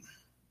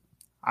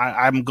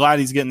I'm glad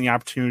he's getting the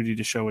opportunity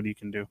to show what he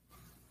can do.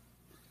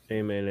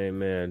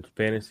 Amen.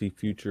 Fantasy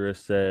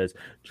Futurist says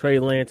Trey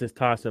Lance is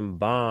tossing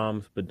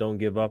bombs, but don't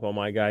give up on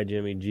my guy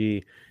Jimmy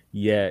G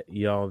yet.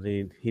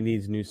 He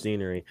needs new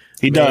scenery.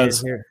 He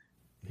does. Here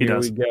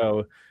we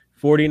go.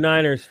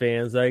 49ers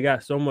fans, they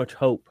got so much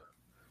hope.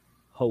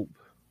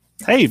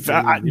 Hey,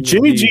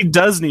 Jimmy G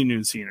does need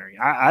new scenery.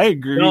 I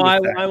agree. No,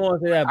 with that. I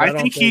won't say that. But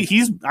I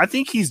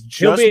think he's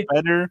just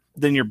better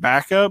than your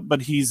backup,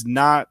 but he's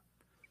not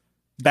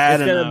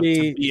bad enough to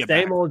be a same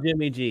backup. old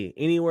Jimmy G.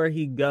 Anywhere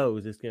he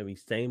goes, it's gonna be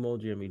same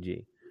old Jimmy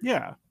G.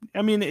 Yeah,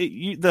 I mean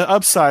the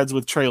upsides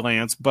with Trey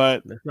Lance,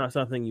 but that's not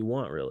something you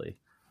want, really.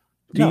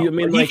 He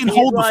can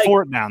hold the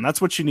fort down.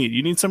 That's what you need.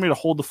 You need somebody to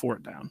hold the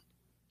fort down.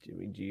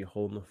 Jimmy G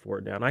holding the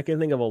fort down. I can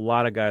think of a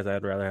lot of guys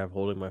I'd rather have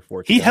holding my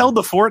fort. He held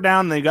the fort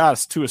down, and they got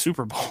us to a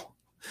Super Bowl.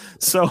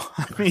 So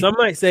some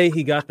might say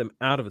he got them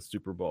out of a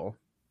Super Bowl.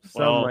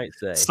 Some might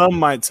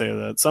say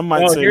that. Some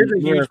might say. Here's a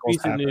huge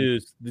piece of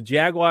news: the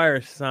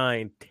Jaguars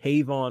signed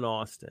Tavon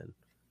Austin,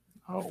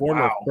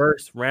 former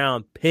first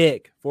round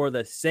pick for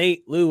the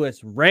St.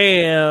 Louis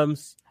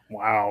Rams.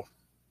 Wow,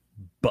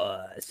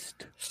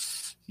 bust.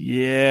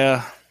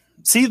 Yeah.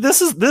 See,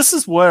 this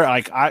is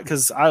where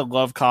because I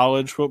love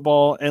college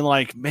football and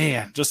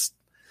man, just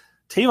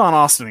Tavon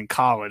Austin in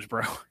college,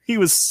 bro. He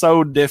was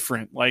so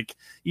different.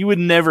 You would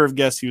never have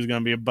guessed he was going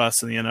to be a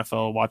bust in the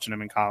NFL watching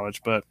him in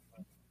college, but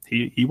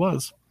he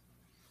was.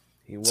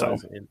 He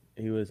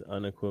was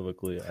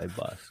unequivocally a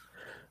bust.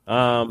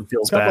 A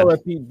couple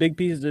of big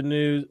pieces of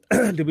news.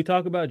 Did we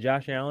talk about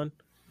Josh Allen?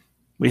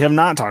 We have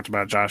not talked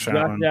about Josh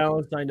Allen. Josh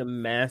Allen signed a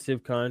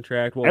massive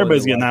contract.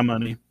 Everybody's getting that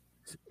money.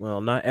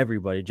 Well, not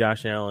everybody.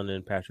 Josh Allen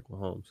and Patrick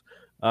Mahomes.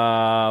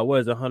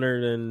 What is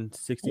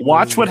 160?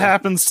 Watch what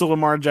happens to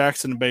Lamar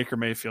Jackson and Baker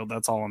Mayfield.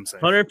 That's all I'm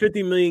saying.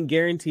 150 million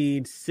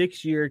guaranteed,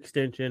 6-year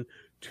extension,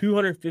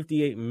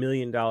 $258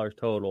 million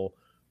total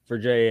for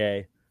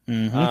JA.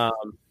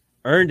 Mm-hmm.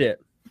 Earned it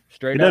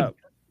straight up.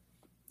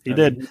 He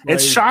did.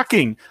 It's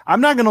shocking.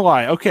 I'm not gonna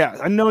lie. Okay,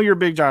 I know you're a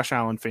big Josh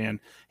Allen fan.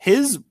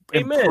 His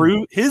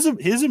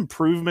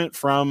improvement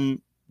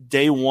from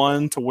day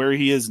one to where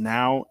he is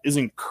now is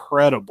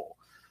incredible.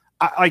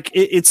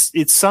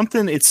 It's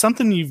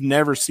something you've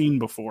never seen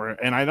before,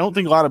 and I don't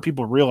think a lot of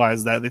people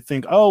realize that. They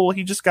think, oh, well,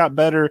 he just got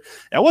better.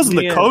 That wasn't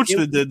the coach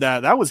that did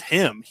that. That was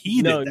him.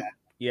 He did that.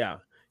 Yeah,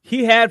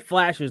 he had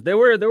flashes. There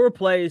were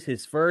plays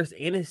his first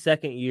and his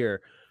second year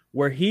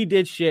where he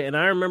did shit, and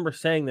I remember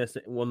saying this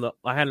when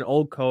I had an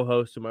old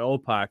co-host in my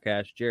old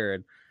podcast,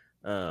 Jared.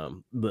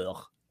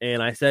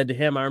 And I said to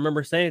him, I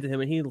remember saying it to him,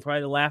 and he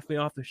tried to laugh me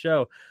off the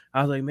show.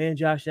 I was like, man,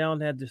 Josh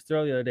Allen had this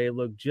throw the other day. It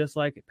looked just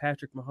like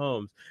Patrick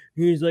Mahomes.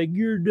 He's like,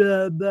 you're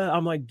dead.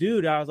 I'm like,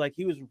 dude, I was like,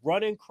 he was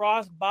running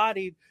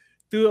cross-bodied,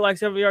 threw it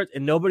 7 yards,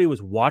 and nobody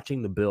was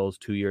watching the Bills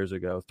 2 years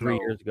ago, 3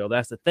 years ago.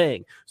 That's the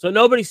thing. So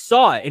nobody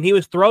saw it, and he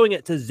was throwing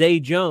it to Zay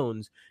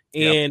Jones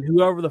and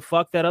whoever the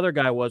fuck that other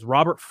guy was,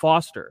 Robert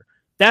Foster.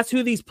 That's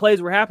who these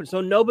plays were happening.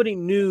 So nobody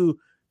knew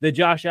that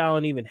Josh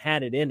Allen even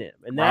had it in him.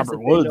 And that's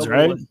Robert Woods,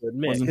 right?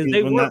 Because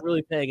they weren't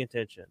really paying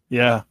attention.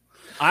 Yeah.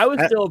 I was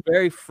still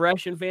very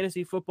fresh in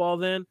fantasy football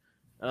then.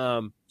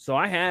 So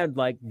I had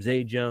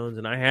Zay Jones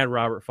and I had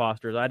Robert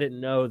Foster. I didn't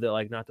know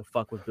that not to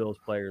fuck with Bills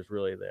players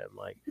really then.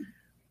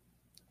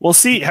 Well,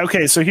 see,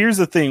 okay, so here's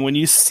the thing. When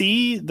you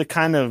see the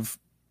kind of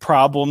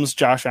problems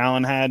Josh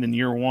Allen had in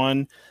year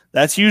one,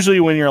 that's usually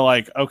when you're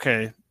like,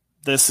 okay,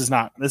 this is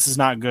not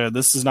good.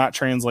 This does not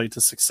translate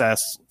to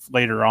success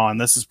later on.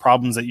 This is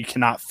problems that you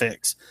cannot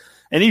fix.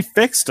 And he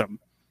fixed them.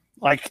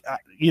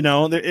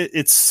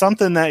 It's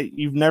something that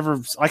you've never,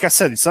 like I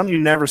said, it's something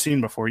you've never seen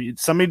before.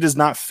 Somebody does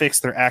not fix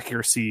their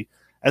accuracy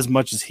as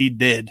much as he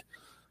did.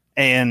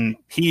 And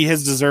he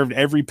has deserved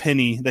every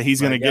penny that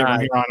he's going to get from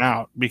here on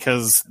out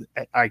because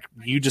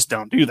you just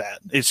don't do that.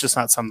 It's just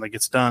not something that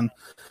gets done.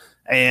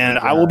 And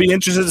I will be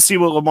interested to see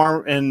what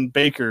Lamar and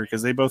Baker,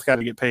 because they both got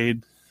to get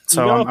paid.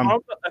 So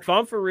if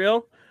I'm for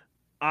real,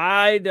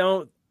 I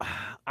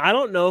I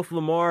don't know if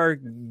Lamar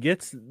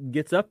gets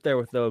up there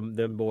with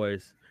them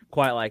boys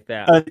quite like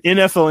that. An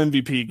NFL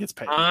MVP gets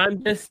paid.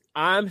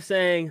 I'm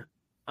saying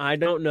I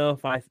don't know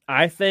if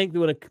I think that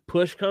when a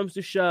push comes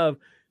to shove,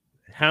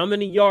 how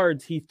many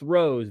yards he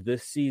throws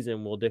this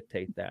season will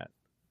dictate that.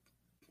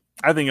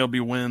 I think it'll be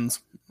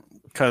wins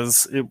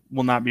because it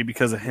will not be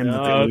because of him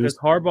that they lose. Because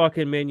Harbaugh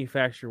can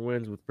manufacture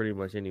wins with pretty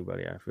much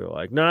anybody, I feel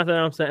like. Not that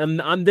I'm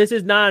saying this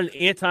is not an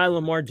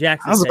anti-Lamar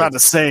Jackson. I was about to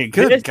say,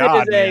 good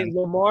God, man.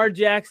 Lamar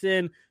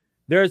Jackson.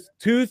 There's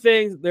two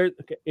things.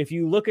 If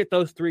you look at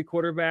those three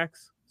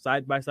quarterbacks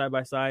side by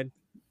side,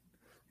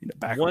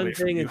 one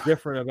thing is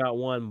different about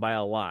one by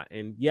a lot.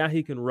 And yeah,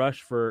 he can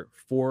rush for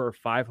 400 or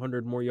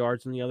 500 more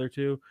yards than the other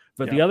two,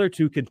 but the other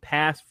two can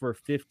pass for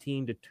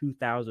 15 to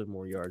 2,000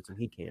 more yards than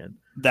he can.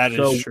 That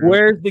is true.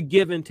 Where's the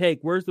give and take?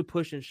 Where's the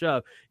push and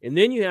shove? And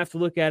then you have to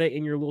look at it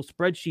in your little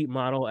spreadsheet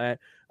model at,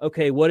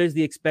 okay, what is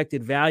the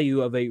expected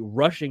value of a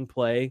rushing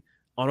play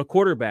on a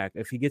quarterback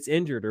if he gets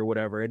injured or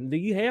whatever? And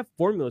you have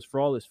formulas for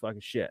all this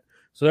fucking shit.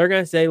 So they're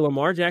going to say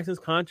Lamar Jackson's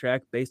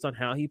contract based on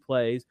how he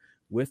plays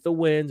with the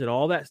wins and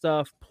all that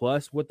stuff,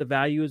 plus what the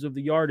value is of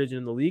the yardage.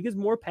 And the league is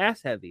more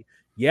pass heavy.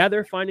 Yeah,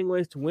 they're finding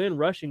ways to win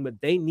rushing, but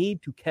they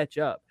need to catch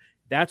up.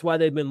 That's why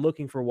they've been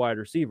looking for wide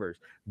receivers.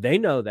 They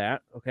know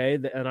that, okay?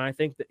 And I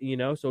think that,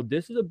 so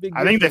this is a big...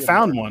 I think they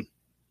found one.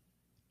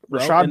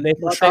 Rashard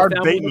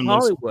Bateman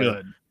was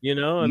good.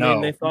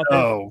 They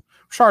thought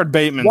Rashard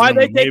Bateman. Why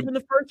they take him in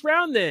the first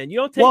round then? You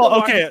don't take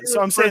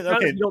so I'm saying,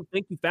 you don't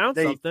think you found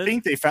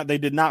something. They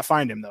did not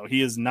find him, though.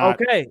 He is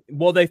not. Okay.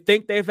 Well, they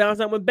think they found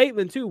something with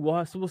Bateman, too.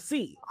 We'll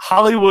see.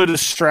 Hollywood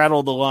has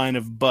straddled the line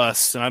of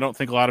busts, and I don't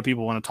think a lot of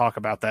people want to talk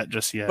about that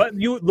just yet. But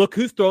you look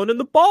who's throwing in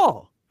the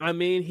ball. I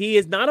mean, he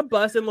is not a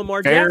bust, and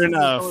Lamar Jackson is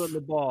throwing in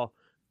the ball.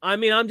 I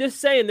mean, I'm just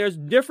saying there's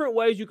different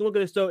ways you can look at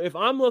this. So if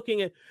I'm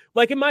looking at,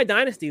 like in my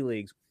dynasty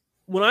leagues,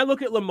 when I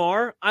look at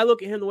Lamar, I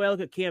look at him the way I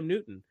look at Cam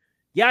Newton.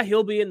 Yeah,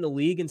 he'll be in the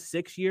league in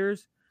 6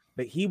 years,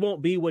 but he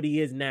won't be what he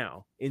is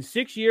now. In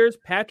 6 years,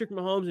 Patrick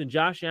Mahomes and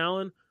Josh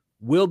Allen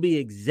will be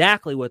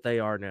exactly what they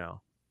are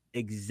now.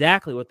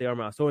 Exactly what they are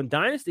now. So in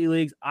dynasty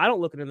leagues, I don't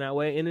look at him that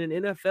way. And in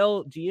an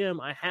NFL GM,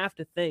 I have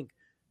to think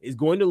is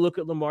going to look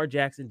at Lamar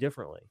Jackson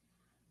differently.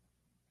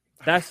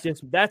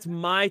 That's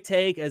my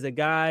take as a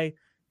guy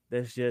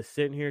that's just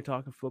sitting here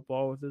talking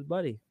football with his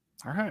buddy.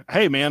 All right.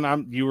 Hey,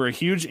 man, you were a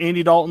huge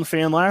Andy Dalton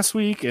fan last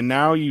week, and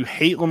now you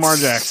hate Lamar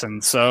Jackson.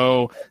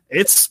 So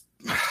it's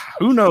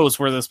who knows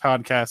where this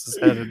podcast is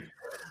headed.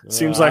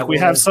 Seems like we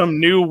have some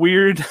new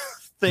weird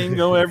thing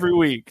go every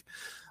week.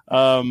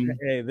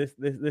 Hey, this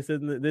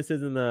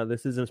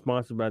isn't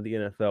sponsored by the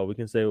NFL. We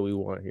can say what we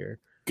want here.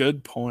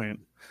 Good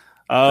point.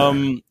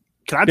 Can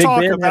I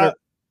talk about?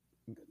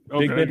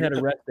 Big Ben had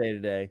a rest day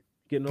today.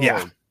 Getting old.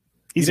 Yeah,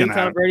 you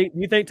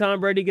think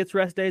Tom Brady gets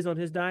rest days on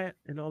his diet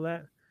and all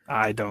that?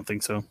 I don't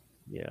think so.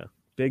 Yeah.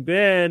 Big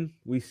Ben,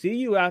 we see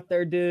you out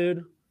there,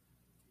 dude.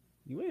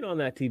 You ain't on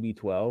that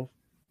TB12.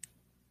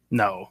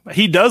 No.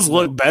 He does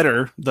look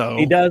better, though.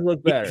 He does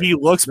look better. He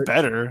looks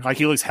better. Like,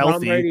 he looks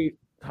healthy.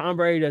 Tom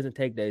Brady doesn't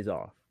take days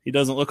off. He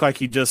doesn't look like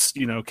he just,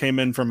 came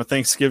in from a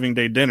Thanksgiving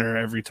Day dinner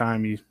every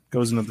time he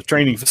goes into the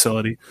training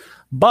facility.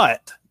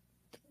 But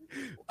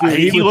dude,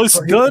 he looks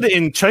good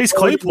in Chase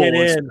Claypool.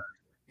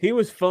 He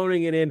was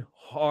phoning it in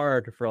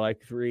hard for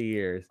like 3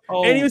 years.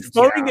 And he was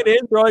phoning it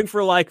in, throwing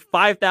for like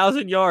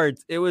 5,000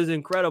 yards. It was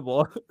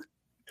incredible.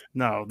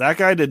 No, that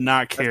guy did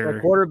not care.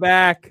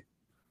 Quarterback,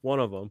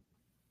 one of them.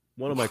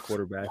 One of my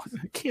quarterbacks.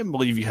 I can't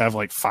believe you have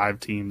like 5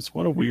 teams.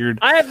 What a weird.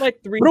 I have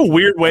like 3. What a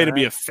weird way to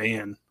be a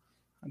fan.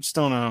 I just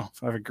don't know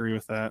if I agree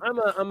with that.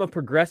 I'm a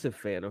progressive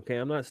fan. Okay,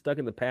 I'm not stuck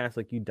in the past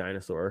like you,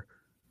 dinosaur.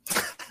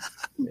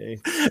 Okay.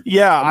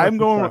 Yeah,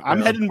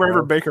 I'm heading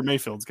wherever Baker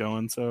Mayfield's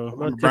going. So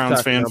I'm a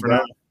Browns fan for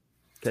now.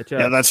 Catch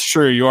up. Yeah, that's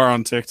true. You are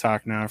on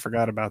TikTok now. I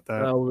forgot about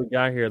that. Oh, we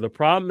got here. The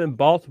problem in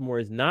Baltimore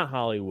is not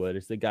Hollywood.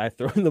 It's the guy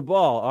throwing the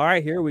ball. All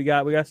right, here we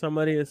got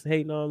somebody that's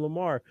hating on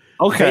Lamar.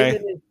 Okay,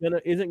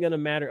 isn't gonna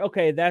matter.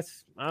 Okay,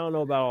 I don't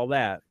know about all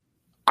that.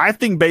 I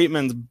think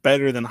Bateman's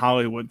better than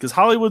Hollywood because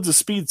Hollywood's a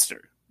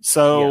speedster.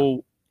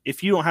 So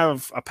if you don't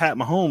have a Pat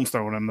Mahomes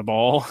throwing him the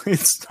ball,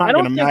 it's not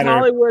going to matter. I don't think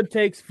Hollywood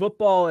takes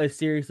football as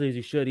seriously as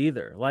he should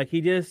either. Like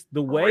the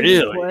way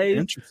he plays.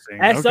 Interesting.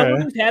 As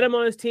someone who's had him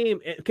on his team.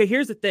 Okay,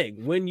 here's the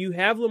thing: when you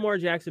have Lamar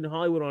Jackson and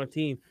Hollywood on a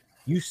team,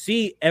 you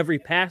see every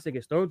pass that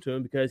gets thrown to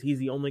him because he's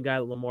the only guy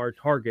that Lamar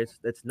targets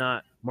that's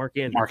not Mark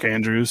Andrews. Mark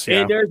Andrews,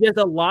 yeah. And there's just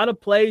a lot of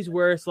plays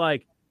where it's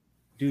like,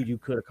 dude, you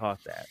could have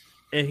caught that,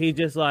 and he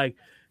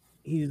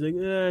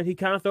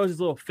kind of throws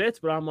his little fits,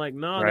 but I'm like,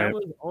 no, that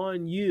was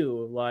on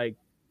you, like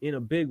in a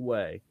big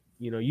way.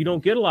 You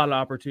don't get a lot of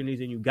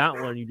opportunities, and you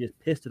got one, you just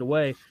pissed it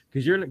away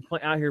because you're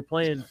out here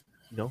playing,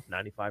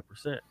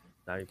 95%,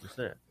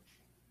 90%.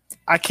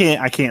 I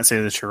can't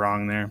say that you're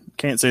wrong there.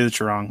 Can't say that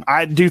you're wrong.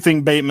 I do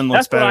think Bateman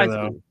looks better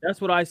though. That's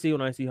what I see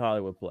when I see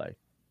Hollywood play.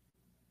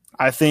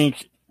 I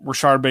think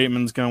Rashard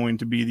Bateman's going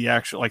to be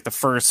the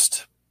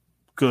first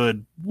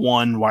good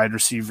one wide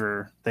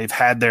receiver they've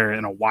had there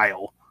in a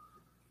while.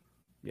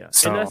 Yeah,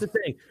 so. And that's the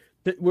thing.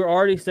 We're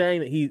already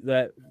saying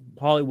that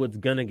Hollywood's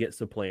gonna get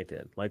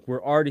supplanted. Like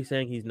we're already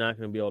saying he's not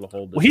gonna be able to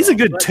hold this. Well, he's a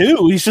good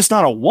 2. He's just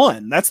not a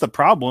 1. That's the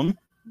problem.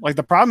 Like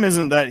the problem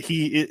isn't that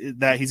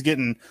he's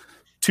getting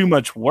too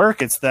much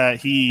work. It's that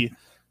he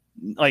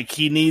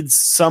needs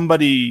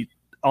somebody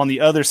on the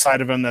other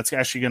side of him that's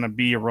actually going to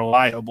be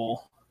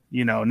reliable.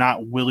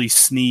 Not Willie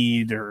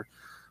Snead or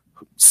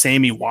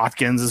Sammy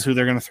Watkins is who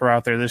they're going to throw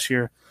out there this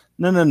year.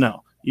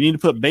 No. You need to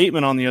put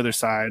Bateman on the other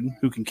side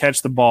who can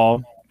catch the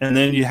ball, and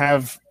then you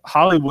have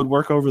Hollywood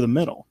work over the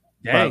middle.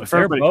 Dang,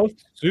 they're both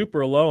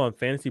super low on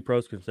Fantasy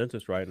Pros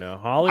consensus right now.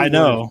 Hollywood I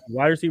know. is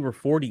wide receiver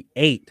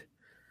 48,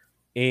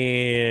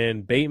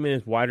 and Bateman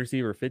is wide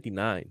receiver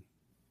 59.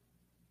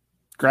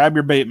 Grab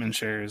your Bateman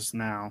shares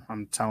now.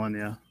 I'm telling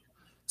you.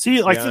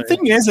 See, the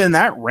thing is, in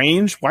that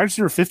range, wide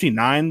receiver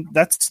 59,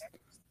 that's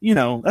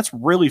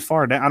really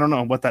far down. I don't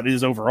know what that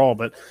is overall,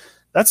 but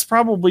that's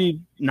probably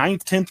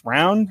 9th, 10th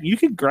round. You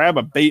could grab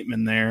a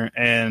Bateman there,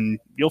 and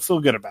you'll feel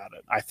good about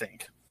it, I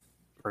think,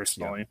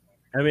 personally.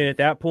 Yeah. I mean, at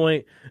that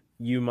point,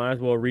 you might as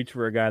well reach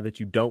for a guy that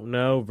you don't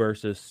know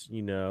versus,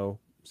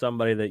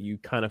 somebody that you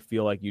kind of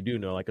feel like you do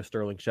know, like a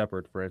Sterling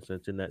Shepard, for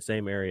instance, in that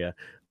same area.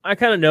 I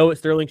kind of know what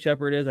Sterling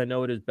Shepard is. I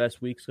know what his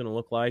best week's going to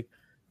look like,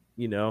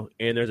 and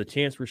there's a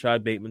chance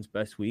Rashad Bateman's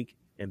best week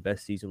and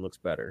best season looks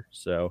better.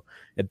 So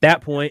at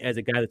that point, as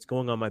a guy that's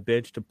going on my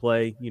bench to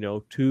play,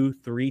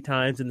 2-3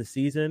 times in the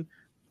season,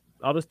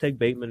 I'll just take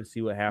Bateman and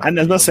see what happens.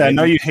 I was going to say, I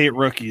know you hate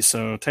rookies,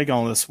 so take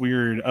all this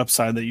weird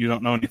upside that you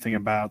don't know anything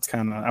about. It's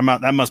kind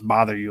of that must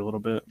bother you a little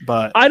bit.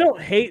 But I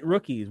don't hate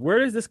rookies. Where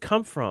does this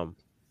come from?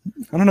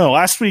 I don't know.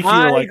 Last week you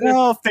were like,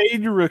 "Oh,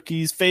 fade your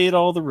rookies, fade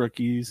all the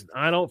rookies."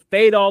 I don't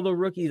fade all the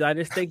rookies. I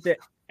just think that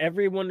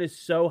everyone is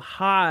so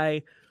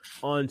high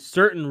on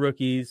certain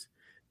rookies.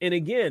 And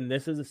again,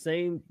 these are the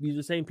same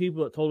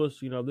people that told us,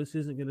 this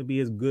isn't going to be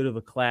as good of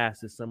a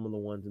class as some of the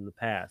ones in the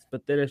past.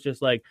 But then it's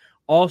just like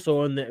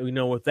also in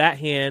the, with that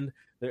hand,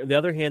 the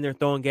other hand, they're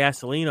throwing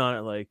gasoline on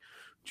it, like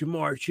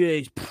Jamar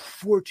Chase,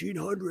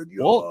 1,400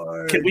 yards.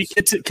 Well, can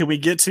we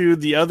get to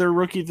the other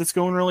rookie that's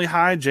going really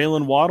high,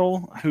 Jalen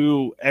Waddle,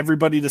 who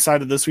everybody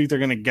decided this week they're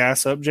going to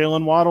gas up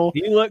Jalen Waddle.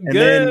 He looked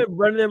good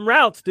running them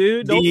routes,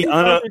 dude.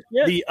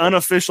 The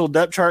unofficial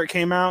depth chart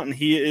came out, and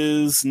he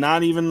is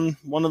not even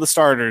one of the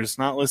starters,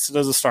 not listed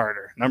as a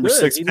starter. Number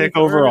 6 pick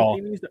overall.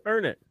 He needs to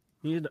earn it.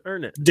 He needs to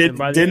earn it.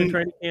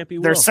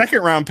 Their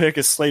second round pick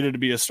is slated to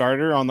be a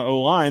starter on the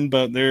O-line,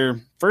 but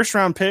their first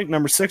round pick,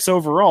 number 6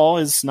 overall,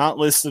 is not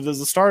listed as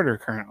a starter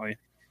currently.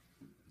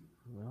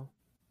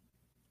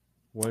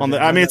 Well,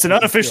 it's an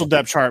unofficial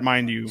depth chart,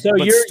 mind you. So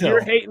you're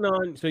hating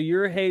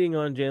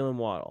on Jalen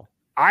Waddle.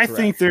 I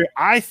think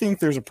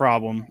there's a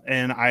problem,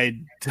 and I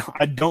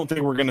don't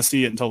think we're going to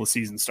see it until the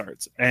season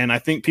starts. And I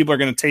think people are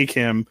going to take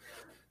him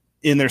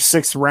in their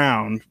 6th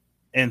round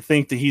and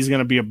think that he's going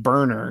to be a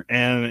burner,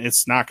 and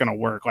it's not going to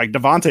work. Like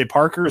Devontae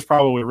Parker is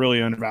probably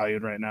really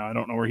undervalued right now. I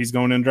don't know where he's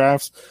going in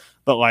drafts,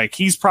 but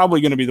he's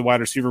probably going to be the wide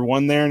receiver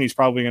 1 there, and he's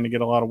probably going to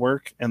get a lot of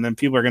work. And then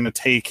people are going to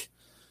take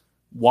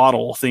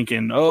Waddle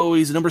thinking, oh,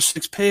 he's a number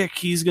 6 pick.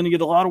 He's going to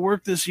get a lot of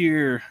work this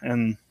year.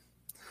 And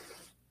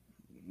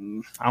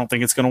I don't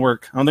think it's going to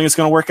work. I don't think it's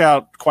going to work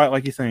out quite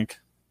like you think.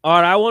 All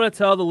right. I want to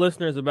tell the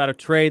listeners about a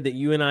trade that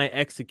you and I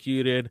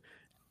executed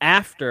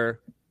after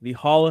the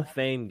Hall of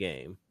Fame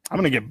game. I'm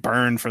going to get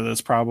burned for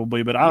this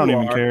probably, but I don't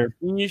even care.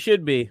 You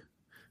should be.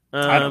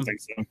 I don't think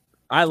so.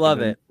 I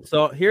love it.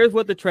 So here's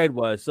what the trade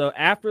was. So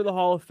after the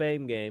Hall of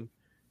Fame game,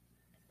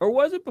 or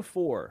was it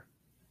before?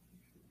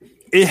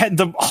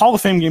 The Hall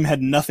of Fame game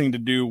had nothing to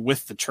do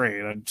with the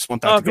trade. I just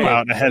want that to go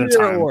out ahead of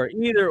time.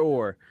 Either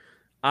or.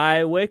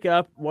 I wake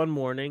up one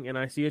morning and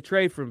I see a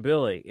trade from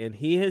Billy, and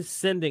he is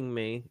sending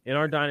me in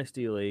our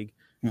Dynasty League,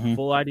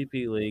 full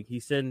IDP league.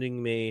 He's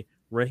sending me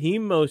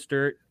Raheem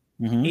Mostert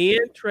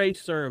and Trey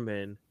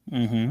Sermon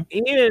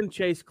and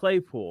Chase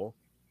Claypool,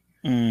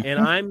 and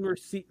I'm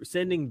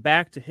sending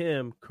back to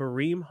him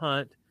Kareem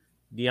Hunt,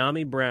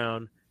 De'Ami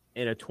Brown,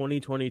 and a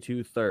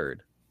 2022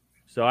 third.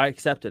 So I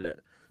accepted it.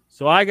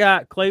 So I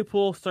got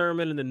Claypool,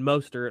 Sermon, and then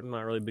Mostert. I'm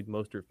not really a big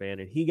Mostert fan,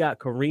 and he got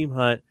Kareem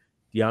Hunt,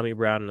 De'Ami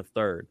Brown, and a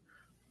third.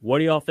 What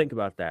do y'all think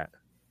about that?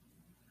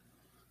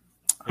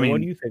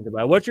 What do you think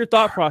about it? What's your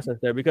thought process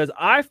there? Because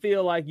I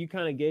feel like you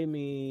kind of gave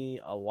me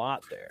a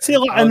lot there. See, a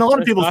lot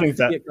of people think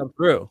that. Come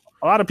through.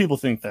 A lot of people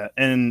think that,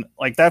 and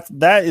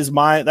that's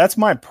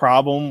my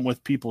problem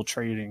with people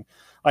trading.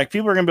 Like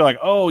people are gonna be like,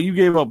 "Oh, you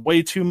gave up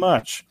way too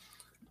much."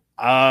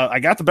 I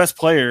got the best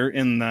player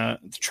in the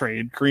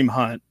trade, Kareem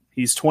Hunt.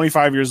 He's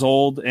 25 years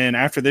old, and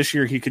after this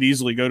year, he could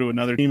easily go to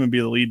another team and be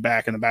the lead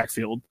back in the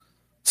backfield.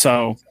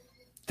 So.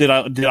 Did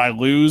I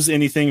lose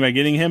anything by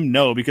getting him?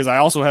 No, because I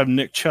also have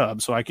Nick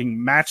Chubb, so I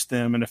can match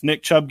them. And if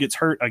Nick Chubb gets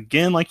hurt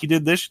again like he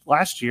did this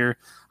last year,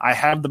 I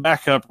have the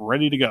backup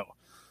ready to go.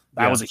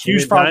 That was a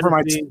huge problem for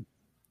my team.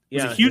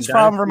 It was a huge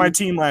problem for my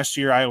team last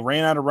year. I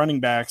ran out of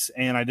running backs,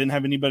 and I didn't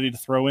have anybody to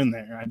throw in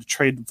there. I had to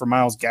trade for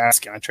Myles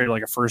Gaskin. I traded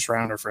like a first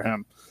rounder for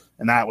him,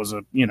 and that was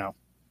I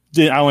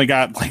only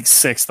got like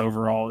 6th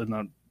overall in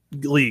the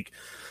league.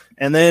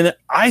 And then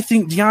I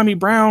think De'Ami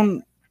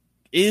Brown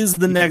is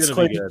the next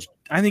Clay.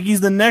 I think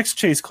he's the next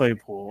Chase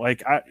Claypool.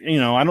 Like I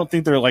don't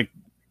think they're like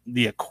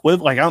the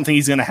equivalent. Like I don't think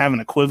he's going to have an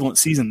equivalent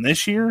season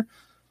this year,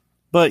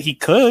 but he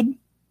could.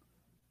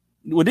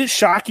 Would it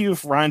shock you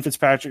if Ryan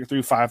Fitzpatrick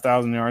threw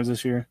 5,000 yards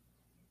this year?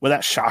 Would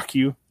that shock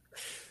you?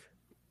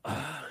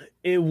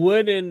 It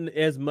wouldn't,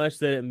 as much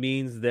that it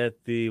means that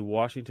the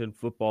Washington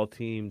football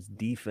team's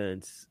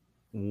defense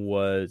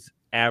was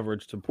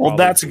average to probably. Well,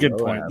 that's a good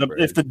point.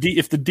 Average.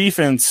 If the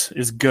defense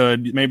is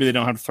good, maybe they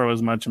don't have to throw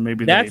as much, and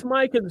maybe that's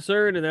my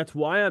concern, and that's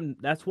why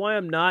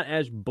I'm not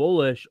as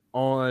bullish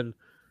on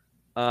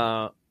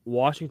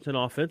Washington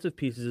offensive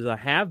pieces as I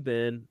have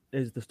been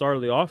as the start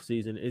of the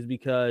offseason, is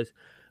because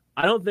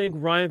I don't think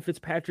Ryan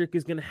Fitzpatrick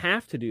is going to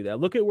have to do that.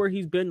 Look at where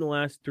he's been the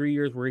last 3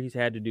 years where he's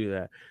had to do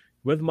that.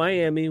 With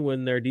Miami,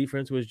 when their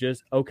defense was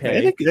just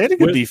okay. They had a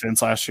good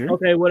defense last year.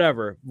 Okay,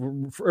 whatever.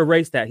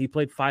 Erase that. He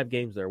played 5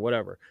 games there,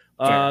 whatever.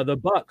 The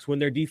Bucs, when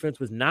their defense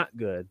was not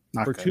good.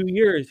 For 2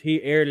 years,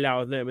 he aired it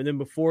out with them. And then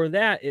before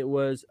that, it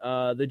was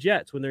the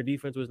Jets, when their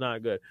defense was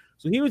not good.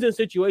 So he was in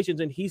situations,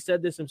 and he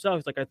said this himself.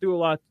 He's like, I threw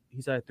a lot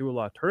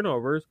of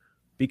turnovers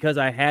because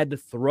I had to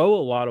throw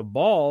a lot of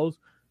balls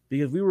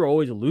because we were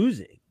always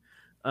losing.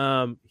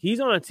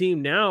 He's on a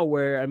team now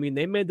where,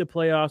 they made the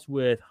playoffs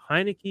with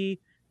Heineke,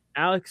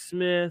 Alex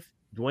Smith,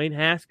 Dwayne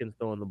Haskins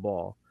throwing the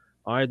ball.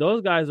 All right,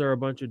 those guys are a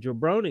bunch of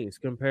jabronis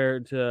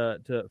compared to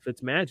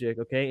Fitzmagic,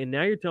 okay? And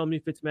now you're telling me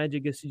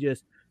Fitzmagic gets to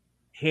just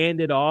hand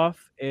it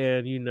off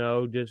and,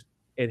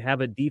 and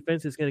have a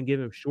defense that's going to give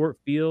him short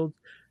fields,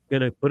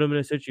 going to put him in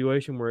a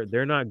situation where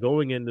they're not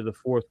going into the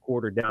fourth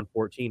quarter down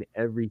 14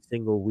 every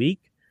single week.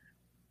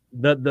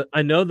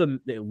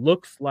 It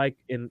looks like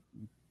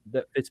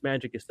that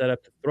Fitzmagic is set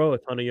up to throw a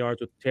ton of yards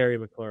with Terry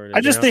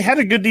McLaurin. They had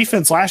a good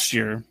defense last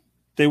year.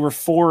 They were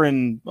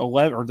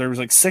 4-11, or there was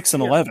like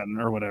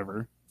 6-11 or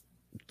whatever.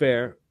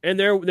 Fair, and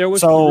there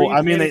was. So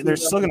they're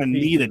still going to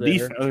need a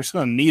defense. They're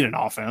still going to need an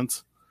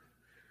offense.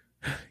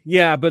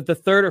 Yeah, but the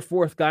third or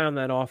fourth guy on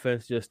that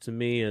offense, just to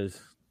me, is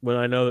when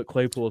I know that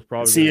Claypool is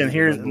probably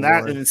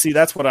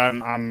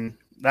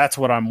that's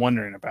what I'm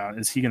wondering about.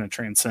 Is he going to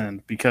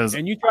transcend? Because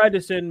you tried to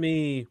send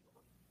me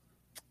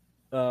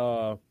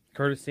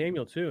Curtis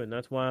Samuel too, and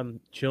that's why I'm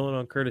chilling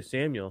on Curtis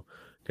Samuel.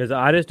 Because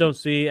I just don't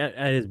see,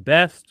 at his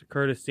best,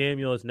 Curtis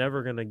Samuel is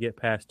never going to get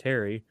past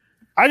Terry.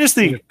 I just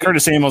think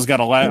Curtis Samuel's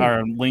got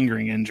a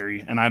lingering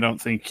injury, and I don't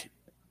think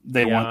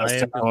they want us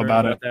to know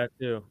about it. That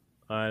too.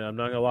 I'm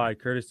not going to lie.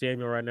 Curtis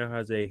Samuel right now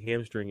has a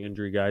hamstring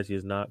injury, guys. He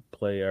has not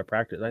played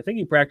practice. I think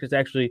he practiced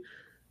actually.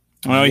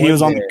 Well, he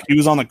was on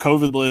the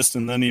COVID list,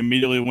 and then he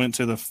immediately went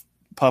to the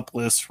PUP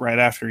list right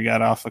after he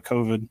got off of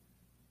COVID.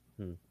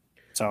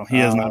 So he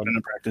has not been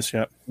in practice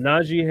yet.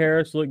 Najee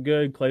Harris looked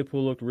good.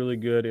 Claypool looked really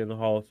good in the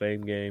Hall of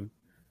Fame game.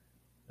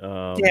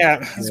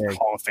 It's a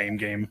Hall of Fame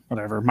game.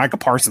 Whatever. Micah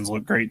Parsons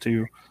looked great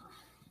too.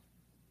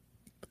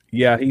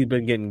 Yeah, he's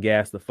been getting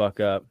gassed the fuck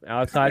up.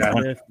 Alex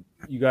Highsmith,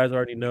 you guys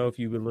already know if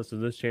you've been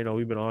listening to this channel,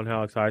 we've been on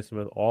Alex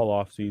Highsmith all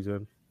off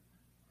season.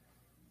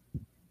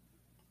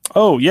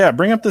 Oh yeah,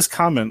 bring up this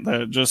comment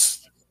that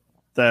just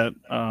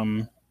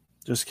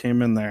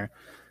came in there.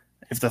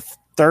 If the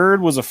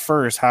third was a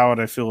first, how would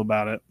I feel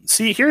about it?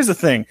 See, here's the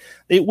thing.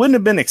 It wouldn't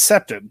have been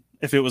accepted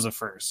if it was a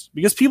first,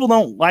 because people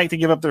don't like to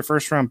give up their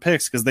first round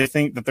picks because they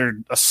think that they're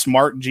a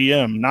smart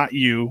GM. Not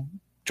you,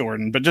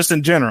 Jordan, but just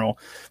in general.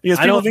 Because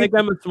I don't think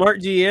I'm a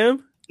smart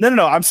GM.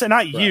 No. I'm saying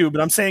not you,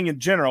 but I'm saying in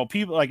general.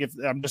 People, like, if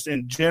I'm just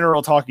in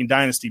general talking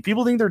dynasty,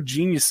 people think they're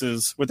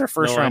geniuses with their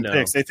first round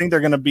picks. They think they're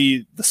going to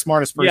be the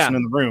smartest person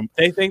in the room.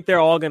 They think they're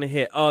all going to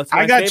hit. Oh,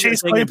 I got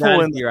Chase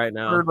Claypool in the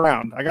third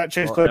round. I got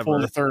Chase Claypool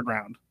in the third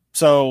round.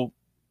 So,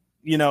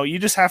 you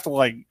just have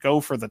to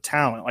go for the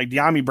talent. Like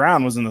De'Ami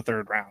Brown was in the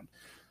third round.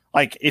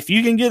 Like if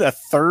you can get a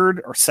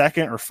third or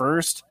second or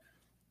first,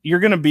 you're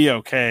going to be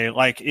okay.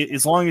 Like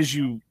as long as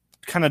you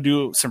kind of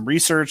do some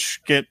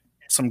research, get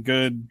some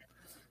good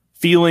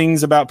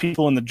feelings about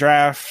people in the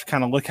draft,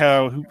 kind of look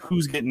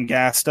who's getting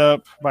gassed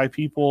up by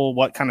people,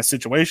 what kind of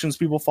situations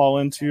people fall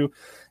into.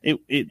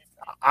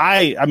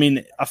 I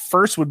mean, a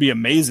first would be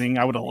amazing.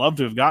 I would have loved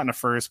to have gotten a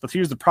first, but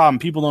here's the problem.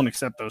 People don't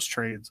accept those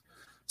trades.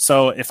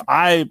 So if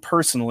I'm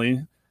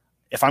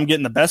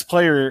getting the best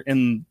player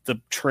in the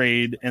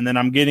trade and then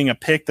I'm getting a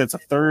pick that's a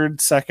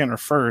third, second, or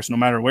first, no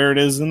matter where it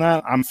is in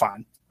that, I'm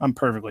fine. I'm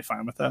perfectly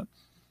fine with that.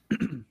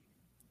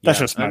 That's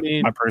just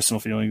my personal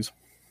feelings.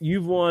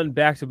 You've won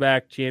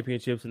back-to-back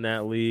championships in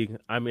that league.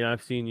 I mean,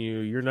 I've seen you.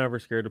 You're never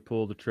scared to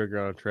pull the trigger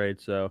on a trade.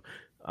 So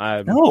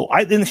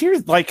and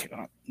here's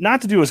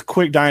not to do a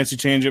quick dynasty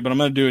change it, but I'm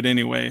going to do it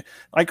anyway.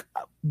 Like,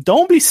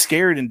 don't be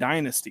scared in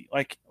dynasty.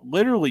 Like,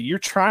 literally, you're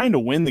trying to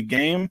win the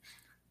game.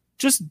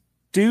 Just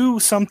do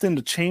something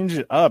to change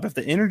it up. If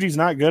the energy's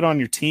not good on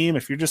your team,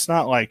 if you're just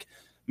not like,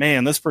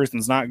 man, this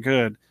person's not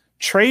good,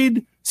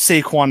 trade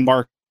Saquon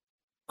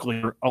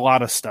Barkley for a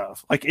lot of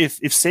stuff. Like, if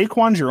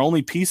Saquon's your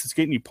only piece that's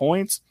getting you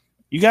points,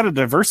 you got to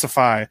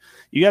diversify.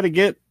 You got to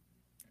get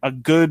a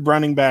good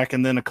running back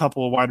and then a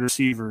couple of wide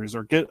receivers,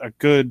 or get a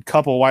good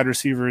couple of wide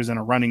receivers and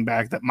a running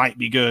back that might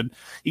be good.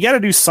 You got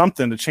to do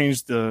something to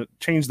change the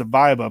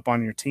vibe up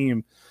on your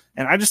team.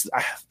 And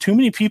too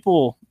many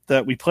people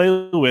that we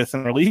play with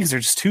in our leagues are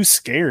just too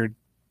scared.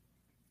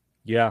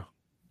 Yeah.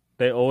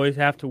 They always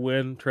have to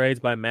win trades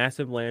by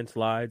massive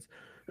landslides.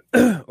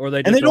 Or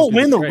they don't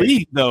win the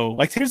league, though.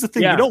 Like, here's the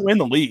thing. Yeah. You don't win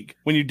the league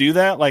when you do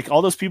that. Like,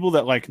 all those people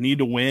that like need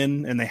to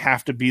win and they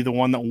have to be the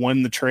one that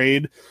won the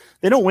trade,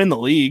 they don't win the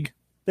league.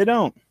 They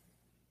don't.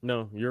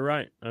 No, you're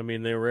right. I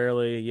mean, they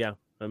rarely, yeah.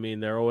 I mean,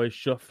 they're always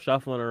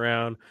shuffling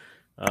around.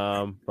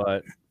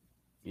 But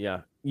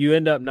yeah, you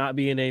end up not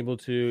being able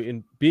to,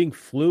 and being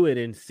fluid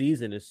in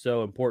season is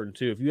so important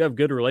too. If you have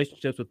good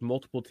relationships with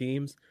multiple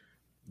teams,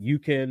 you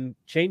can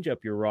change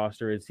up your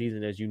roster in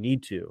season as you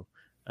need to.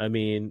 I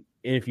mean,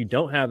 and if you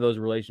don't have those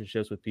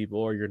relationships with people,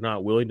 or you're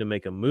not willing to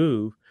make a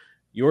move,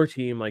 your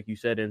team, like you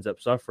said, ends up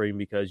suffering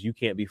because you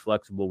can't be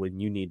flexible when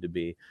you need to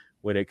be.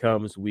 When it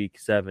comes week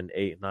 7,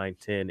 8, 9,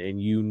 10,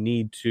 and you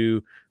need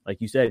to,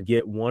 like you said,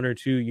 get one or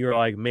two, you're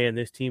like, man,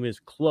 this team is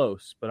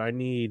close, but I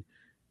need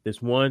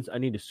this once. I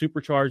need to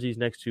supercharge these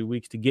next 2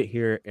 weeks to get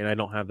here, and I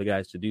don't have the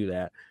guys to do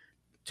that.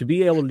 To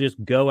be able to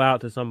just go out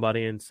to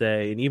somebody and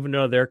say, and even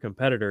though they're a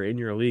competitor in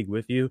your league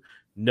with you,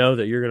 know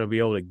that you're going to be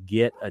able to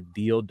get a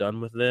deal done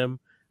with them.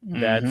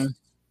 That's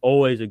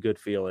always a good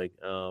feeling.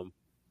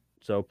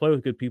 So play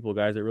with good people,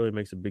 guys. It really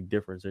makes a big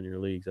difference in your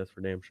leagues. That's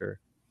for damn sure.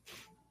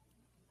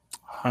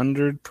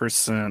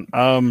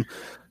 100%.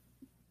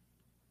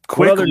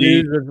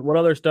 Quickly, what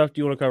other stuff do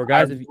you want to cover,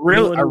 guys? If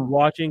you're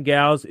watching,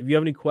 gals, if you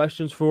have any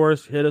questions for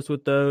us, hit us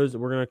with those.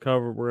 We're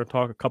gonna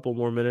talk a couple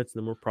more minutes,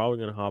 and then we're probably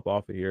gonna hop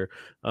off of here.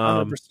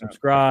 100%.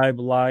 Subscribe,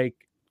 like,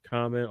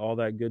 comment, all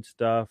that good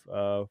stuff.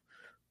 Follow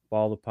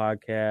the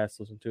podcast,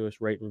 listen to us,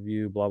 rate and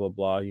review, blah blah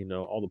blah. You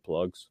know, all the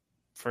plugs.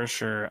 For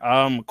sure.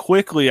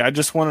 Quickly, I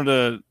just wanted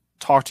to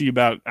talk to you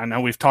about, I know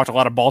we've talked a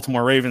lot of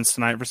Baltimore Ravens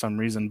tonight for some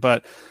reason,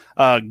 but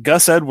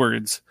Gus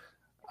Edwards,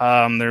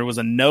 there was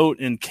a note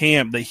in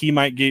camp that he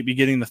might be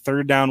getting the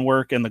third down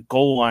work and the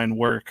goal line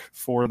work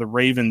for the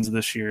Ravens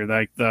this year.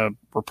 Like, the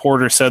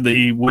reporter said that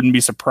he wouldn't be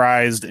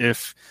surprised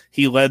if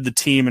he led the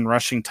team in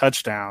rushing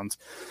touchdowns.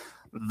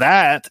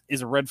 That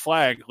is a red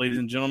flag, ladies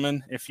and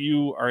gentlemen. If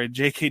you are a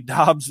J.K.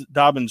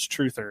 Dobbins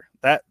truther,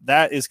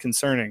 that is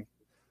concerning.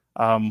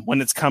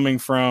 When it's coming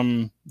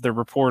from the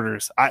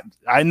reporters.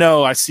 I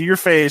know, I see your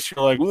face.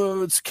 You're like,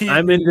 whoa, it's cute.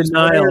 I'm in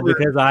denial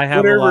because I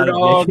have a lot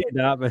of J.K.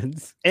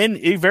 Dobbins. And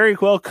it very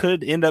well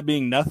could end up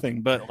being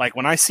nothing. But like,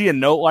 when I see a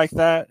note like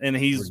that, and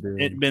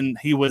had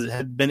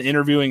been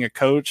interviewing a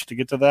coach to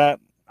get to that,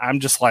 I'm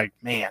just like,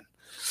 man,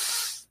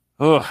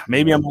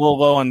 maybe I'm a little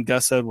low on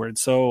Gus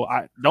Edwards. So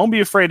don't be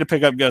afraid to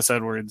pick up Gus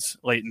Edwards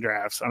late in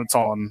drafts. That's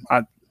all.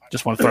 I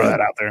just want to throw that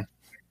out there.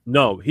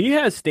 No, he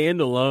has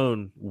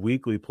standalone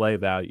weekly play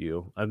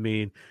value. I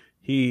mean,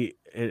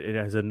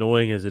 as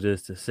annoying as it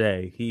is to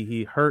say,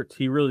 he hurts.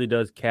 He really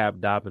does cap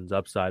Dobbins'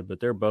 upside, but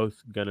they're both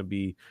going to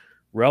be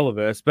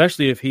relevant,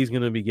 especially if he's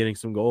going to be getting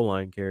some goal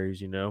line carries,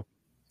 you know?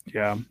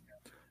 Yeah.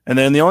 And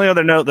then the only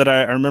other note that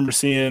I remember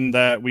seeing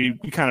that we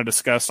kind of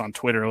discussed on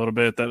Twitter a little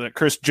bit, that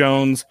Chris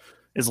Jones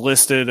is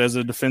listed as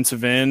a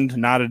defensive end,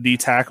 not a D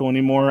tackle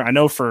anymore. I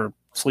know for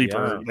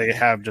Sleeper, they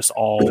have just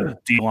all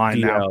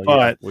D-line now,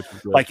 but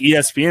like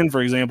ESPN,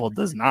 for example,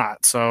 does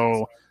not.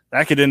 So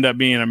that could end up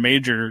being a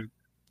major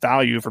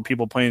value for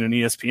people playing in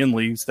ESPN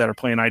leagues that are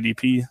playing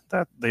IDP,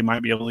 that they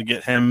might be able to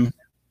get him.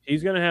 He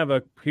can have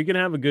a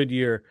good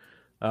year.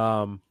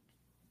 I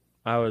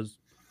was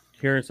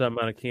hearing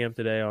something out of camp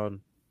today on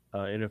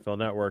NFL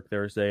Network. They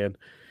were saying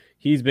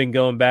he's been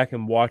going back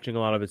and watching a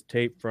lot of his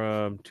tape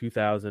from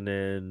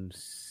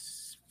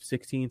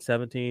 2016,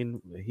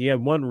 17. He had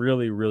one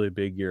really, really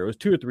big year. It was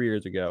 2 or 3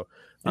 years ago.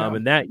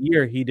 And that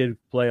year he did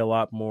play a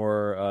lot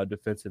more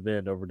defensive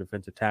end over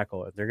defensive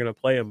tackle. And they're going to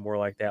play him more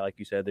like that, like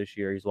you said, this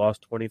year. He's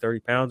lost 20, 30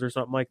 pounds or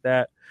something like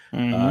that.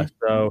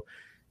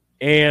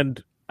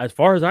 And as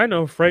far as I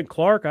know, Frank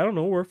Clark, I don't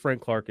know where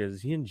Frank Clark is.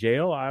 Is he in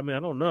jail? I mean, I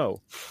don't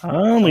know.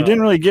 We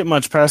didn't really get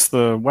much past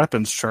the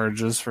weapons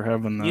charges for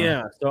having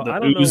the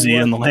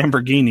Uzi and the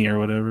Lamborghini or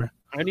whatever.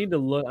 I need to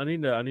look. I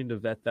need to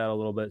vet that a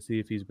little bit, see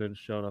if he's been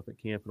showing up at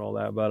camp and all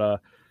that.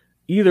 But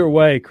either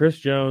way, Chris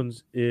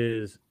Jones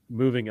is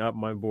moving up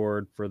my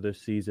board for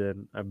this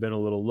season. I've been a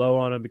little low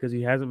on him because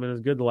he hasn't been as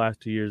good the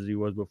last 2 years as he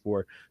was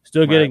before.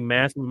 Still getting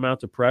massive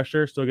amounts of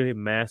pressure, still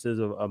getting massive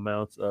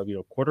amounts of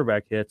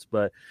quarterback hits,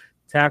 but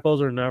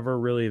tackles are never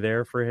really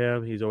there for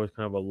him. He's always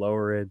kind of a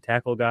lower end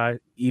tackle guy,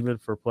 even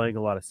for playing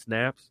a lot of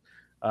snaps.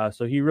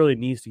 So he really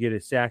needs to get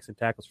his sacks and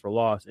tackles for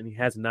loss, and he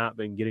has not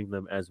been getting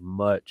them as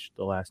much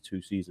the last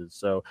 2 seasons.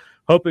 So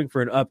hoping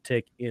for an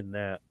uptick in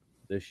that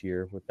this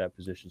year with that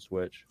position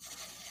switch.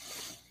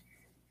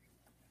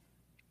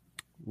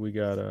 We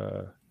got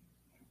a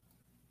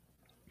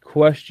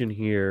question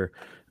here.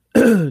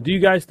 Do you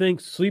guys think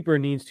Sleeper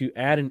needs to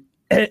add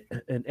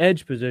an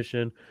edge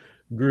position,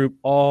 group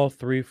all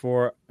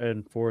 3-4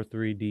 and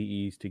 4-3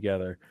 DEs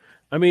together?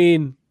 I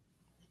mean,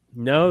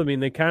 no, I mean,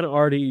 they kind of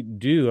already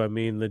do. I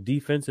mean, the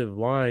defensive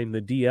line, the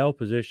DL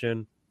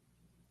position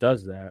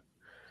does that.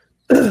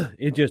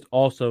 It just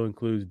also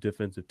includes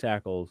defensive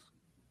tackles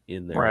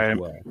in there as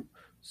well.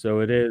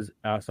 So it is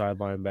outside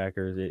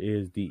linebackers. It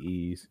is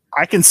DEs.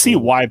 I can see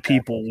why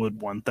people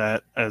would want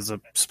that as a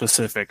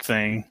specific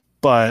thing,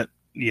 but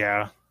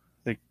yeah,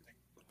 but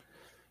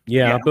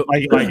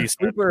like you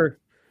said,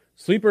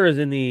 Sleeper is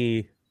in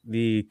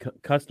the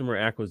customer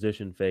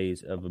acquisition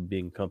phase of a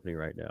big company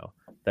right now.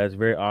 That's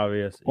very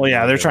obvious. Well,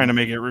 yeah, they're trying to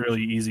make it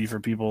really easy for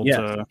people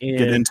to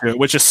get into it,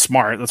 which is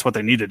smart. That's what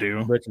they need to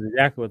do. Which is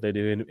exactly what they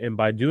do, and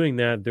by doing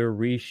that, they're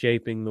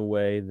reshaping the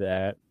way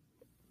that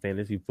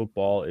fantasy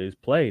football is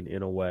played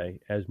in a way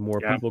as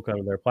more people come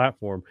to their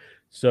platform.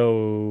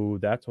 So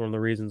that's one of the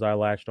reasons I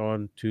latched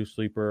on to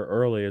Sleeper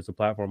early as a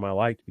platform I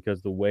liked,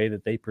 because the way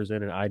that they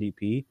presented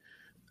IDP,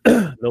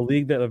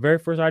 the very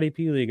first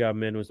IDP league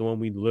I'm in was the one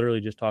we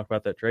literally just talked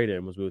about that trade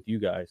in, was with you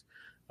guys.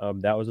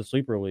 That was a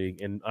Sleeper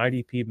league, and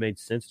IDP made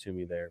sense to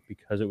me there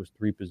because it was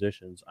 3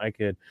 positions. I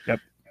could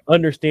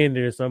understand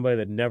it as somebody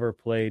that never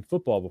played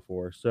football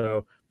before.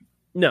 So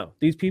no,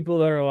 these people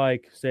that are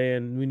like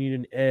saying we need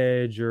an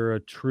edge or a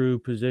true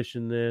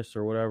position this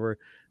or whatever,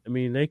 I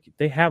mean,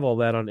 they have all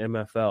that on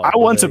MFL. I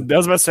was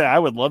about to say, I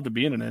would love to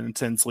be in an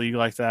intense league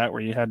like that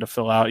where you had to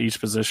fill out each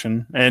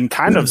position. And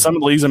kind of some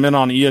of the leagues I'm in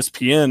on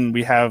ESPN,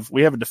 we have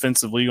a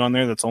defensive league on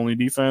there that's only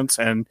defense,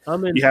 and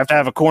you have to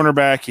have a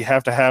cornerback, you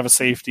have to have a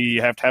safety,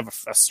 you have to have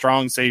a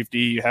strong safety,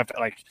 you have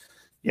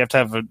to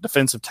have a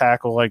defensive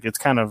tackle. Like, it's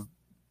kind of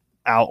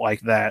out like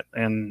that,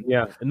 and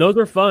those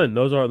are fun.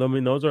 Those are fun.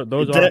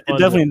 It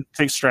definitely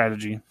takes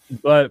strategy.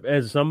 But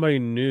as somebody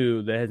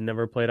new that has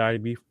never played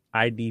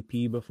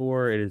IDP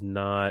before, it is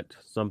not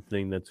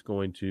something that's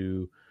going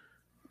to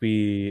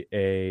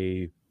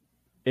be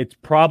it's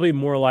probably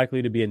more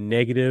likely to be a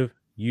negative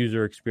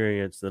user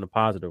experience than a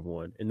positive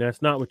one, and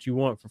that's not what you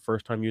want for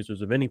first-time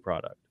users of any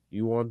product.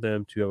 You want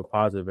them to have a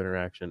positive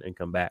interaction and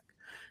come back,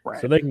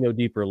 so they can go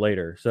deeper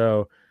later.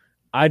 So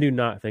I do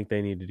not think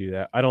they need to do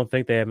that. I don't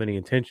think they have any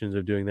intentions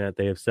of doing that.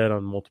 They have said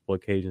on multiple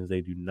occasions they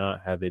do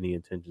not have any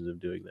intentions of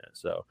doing that.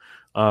 So,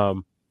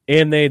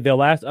 and the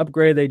last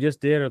upgrade they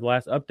just did, or the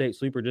last update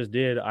Sleeper just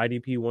did,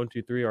 IDP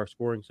 123, our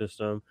scoring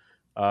system,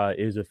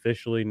 is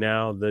officially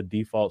now the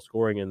default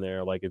scoring in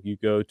there. Like, if you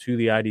go to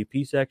the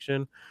IDP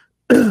section,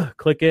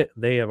 click it,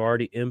 they have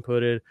already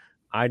inputted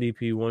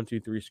IDP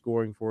 123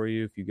 scoring for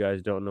you. If you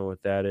guys don't know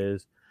what that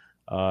is,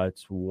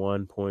 it's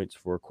 1 point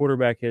for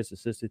quarterback hits,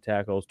 assisted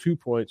tackles, 2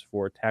 points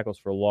for tackles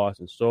for loss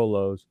and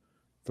solos,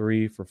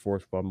 3 for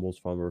forced fumbles,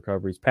 fumble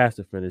recoveries, pass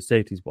defended,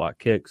 safeties, block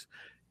kicks,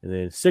 and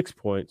then 6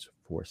 points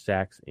for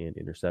sacks and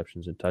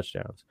interceptions and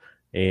touchdowns.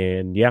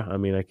 And I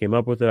mean, I came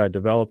up with it, I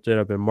developed it,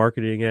 I've been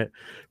marketing it,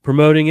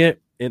 promoting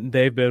it, and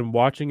they've been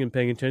watching and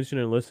paying attention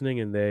and listening,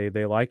 and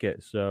they like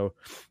it. So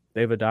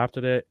they've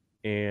adopted it,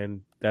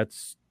 and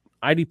that's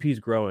IDP's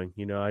growing.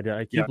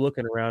 I keep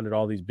looking around at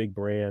all these big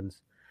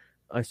brands.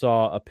 I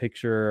saw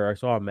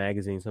a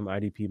magazine, some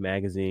IDP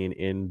magazine,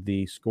 in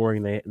the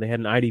scoring. They had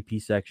an IDP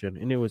section,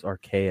 and it was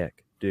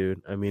archaic,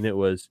 dude. I mean, it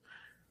was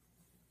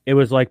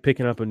like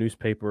picking up a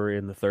newspaper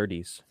in the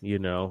 30s,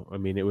 I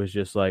mean, it was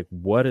just like,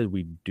 what are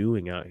we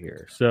doing out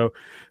here? So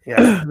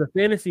the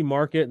fantasy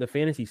market, the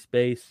fantasy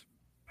space,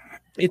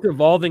 it's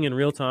evolving in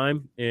real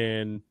time.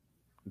 And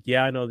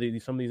I know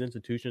some of these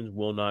institutions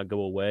will not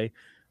go away,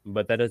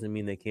 but that doesn't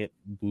mean they can't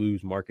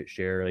lose market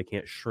share. They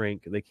can't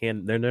shrink.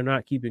 They're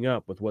not keeping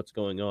up with what's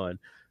going on.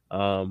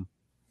 And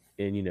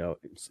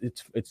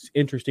it's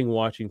interesting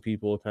watching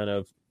people kind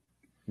of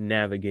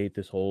navigate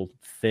this whole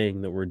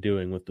thing that we're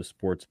doing with the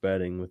sports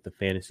betting, with the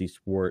fantasy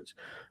sports,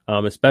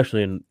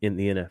 especially in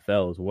the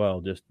NFL as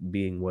well, just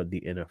being what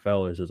the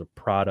NFL is as a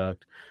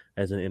product,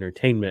 as an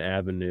entertainment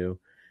avenue,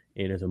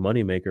 and as a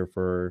moneymaker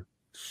for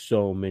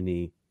so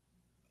many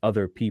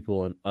other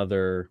people and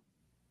other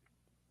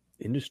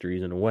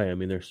industries in a way. I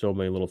mean, there's so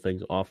many little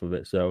things off of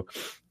it. So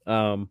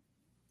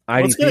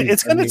it's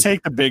going to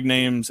take the big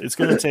names. It's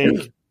going to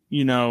take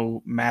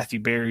Matthew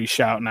Berry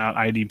shouting out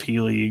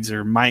IDP leagues,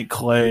 or Mike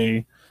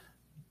Clay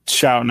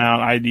shouting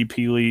out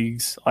IDP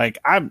leagues. Like,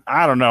 I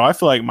don't know. I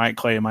feel like Mike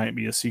Clay might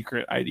be a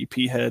secret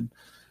IDP head,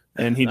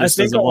 and he just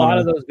I think a lot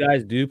of those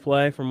guys do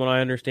play, from what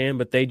I understand,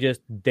 but they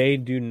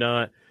do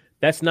not.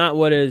 That's not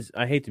what is.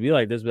 I hate to be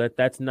like this, but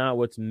that's not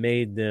what's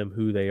made them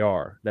who they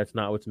are. That's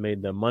not what's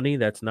made them money.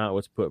 That's not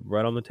what's put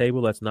bread on the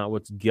table. That's not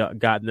what's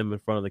gotten them in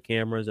front of the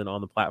cameras and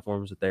on the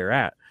platforms that they're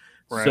at.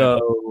 Right.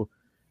 So,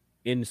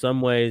 in some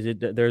ways,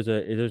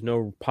 there's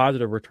no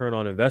positive return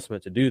on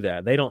investment to do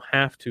that. They don't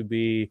have to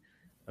be.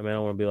 I mean, I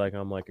don't want to be like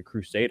I'm like a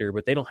crusader,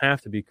 but they don't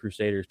have to be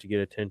crusaders to get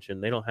attention.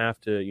 They don't have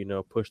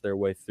to, push their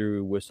way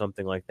through with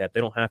something like that.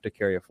 They don't have to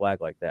carry a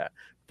flag like that.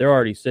 They're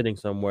already sitting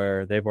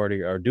somewhere. They've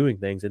already are doing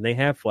things, and they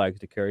have flags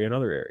to carry in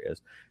other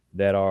areas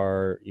that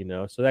are,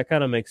 so that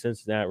kind of makes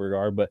sense in that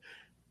regard. But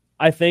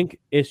I think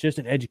it's just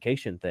an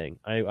education thing.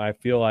 I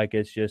feel like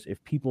it's just,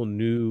 if people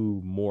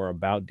knew more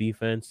about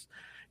defense,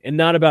 and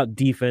not about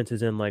defense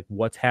as in like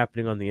what's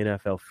happening on the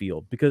NFL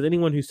field, because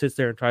anyone who sits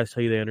there and tries to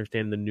tell you they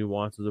understand the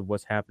nuances of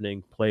what's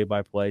happening play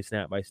by play,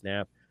 snap by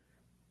snap,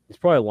 is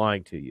probably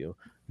lying to you.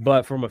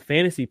 But from a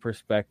fantasy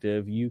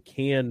perspective, you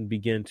can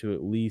begin to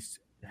at least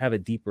have a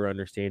deeper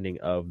understanding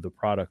of the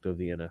product of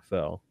the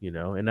NFL,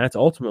 and that's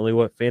ultimately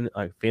what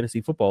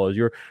fantasy football is.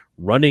 You're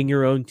running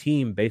your own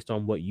team based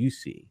on what you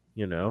see,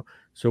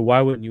 so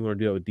why wouldn't you want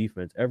to do it with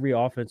defense? Every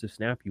offensive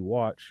snap you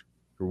watch,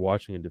 you're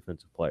watching a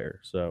defensive player.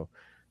 So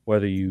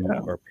whether you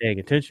are paying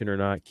attention or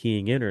not,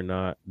 keying in or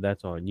not,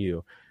 that's on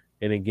you.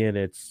 And again,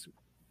 it's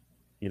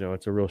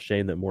a real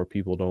shame that more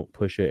people don't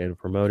push it and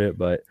promote it.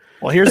 But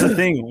here's the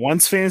thing: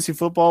 once fantasy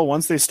football,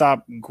 once they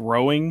stop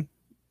growing,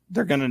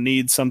 they're going to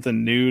need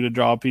something new to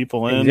draw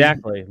people in.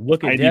 Exactly.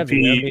 Look at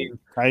IDP.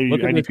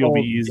 Look at this IDP will whole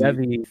be easy.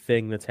 Devy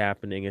thing that's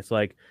happening. It's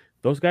like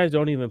those guys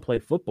don't even play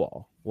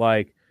football.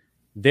 Like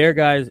they're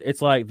guys.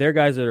 It's like they're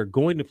guys that are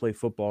going to play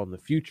football in the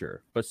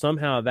future, but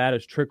somehow that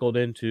has trickled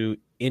into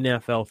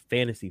NFL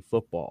fantasy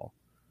football.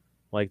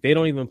 Like they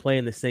don't even play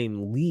in the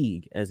same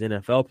league as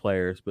NFL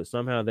players, but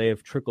somehow they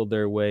have trickled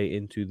their way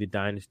into the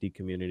dynasty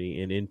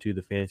community and into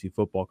the fantasy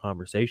football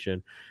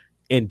conversation.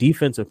 And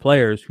defensive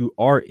players who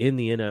are in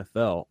the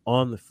NFL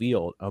on the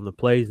field, on the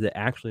plays that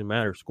actually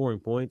matter, scoring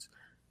points,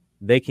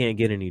 they can't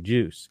get any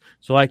juice.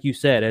 So like you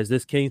said, as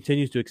this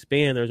continues to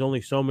expand, there's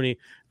only so many.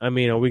 I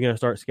mean, are we going to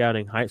start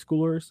scouting high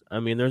schoolers? I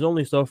mean, there's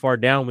only so far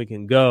down we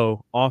can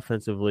go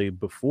offensively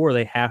before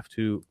they have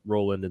to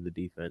roll into the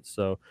defense.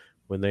 So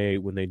when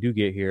they do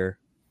get here,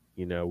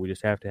 we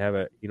just have to have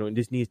it. It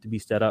just needs to be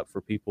set up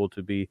for people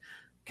to be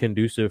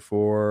conducive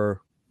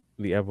for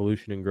the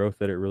evolution and growth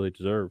that it really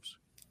deserves.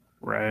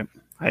 Right.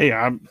 Hey,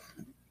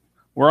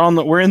 we're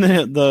in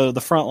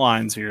the front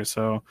lines here.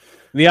 So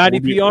the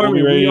IDP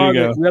Army, we are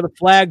the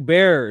flag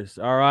bearers.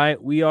 All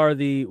right, we are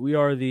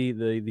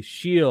the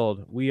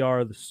shield. We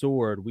are the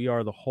sword. We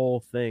are the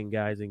whole thing,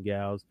 guys and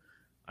gals.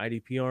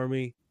 IDP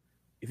Army.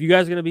 If you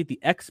guys are going to be at the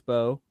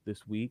expo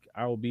this week,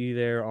 I will be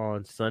there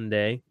on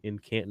Sunday in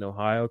Canton,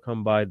 Ohio.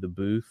 Come by the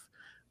booth,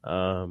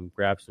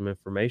 grab some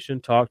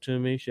information, talk to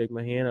me, shake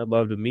my hand. I'd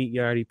love to meet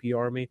you, IDP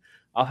Army.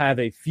 I'll have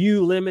a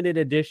few limited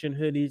edition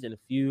hoodies and a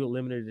few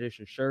limited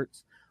edition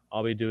shirts.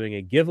 I'll be doing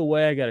a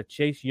giveaway. I got a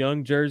Chase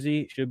Young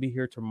jersey. Should be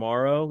here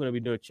tomorrow. I'm going to be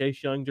doing a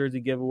Chase Young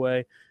jersey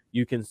giveaway.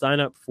 You can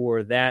sign up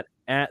for that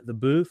at the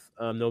booth.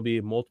 There'll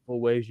be multiple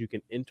ways you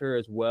can enter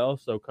as well.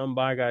 So come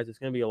by, guys. It's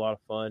going to be a lot of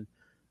fun.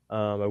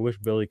 I wish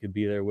Billy could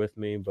be there with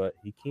me, but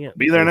he can't.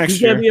 Be there next year.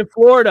 He's going to be in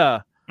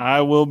Florida.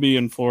 I will be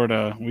in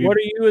Florida. What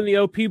are you and the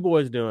OP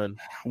boys doing?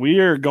 We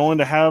are going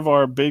to have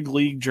our big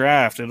league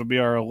draft. It'll be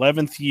our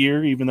 11th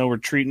year, even though we're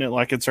treating it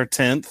like it's our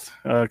 10th.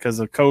 Because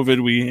of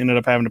COVID, we ended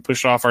up having to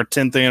push off our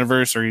 10th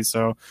anniversary.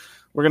 So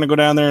we're going to go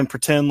down there and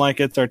pretend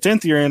like it's our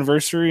 10th year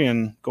anniversary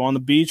and go on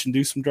the beach and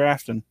do some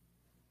drafting.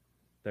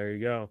 There you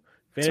go.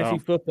 Fantasy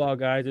football,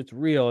 guys, it's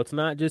real. It's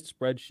not just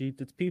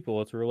spreadsheets. It's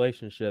people. It's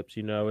relationships.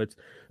 It's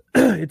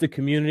it's a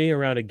community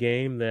around a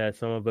game that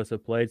some of us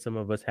have played, some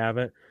of us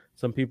haven't.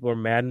 Some people are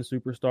Madden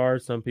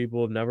superstars. Some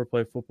people have never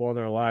played football in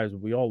their lives.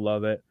 We all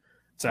love it.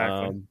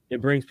 Exactly.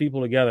 It brings people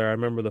together. I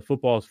remember the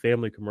Football's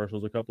Family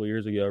commercials a couple of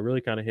years ago. It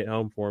really kind of hit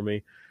home for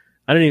me.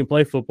 I didn't even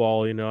play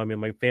football. I mean,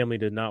 my family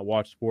did not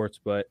watch sports,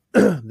 but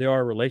there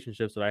are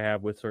relationships that I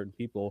have with certain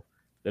people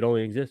that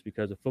only exist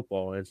because of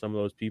football. And some of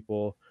those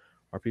people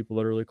are people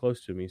that are really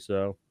close to me.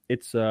 So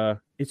it's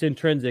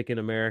intrinsic in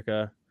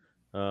America,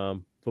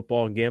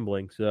 football and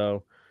gambling.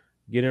 So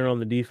get in on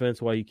the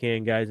defense while you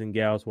can, guys and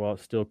gals, while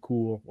it's still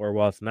cool or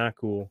while it's not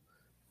cool.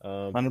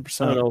 100%.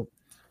 I don't know.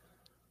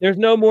 There's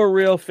no more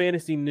real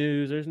fantasy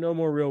news. There's no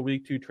more real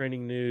week 2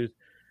 training news.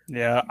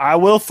 Yeah, I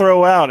will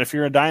throw out, if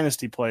you're a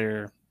dynasty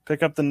player,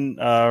 pick up the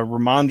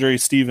Ramondre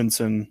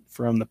Stevenson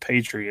from the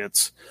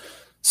Patriots.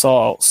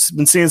 So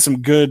been seeing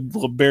some good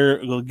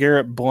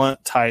LeGarrette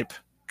Blount type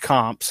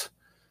comps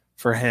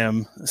for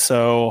him.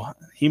 So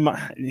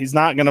he's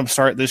not going to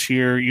start this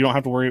year. You don't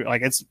have to worry.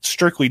 Like, it's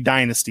strictly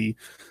dynasty.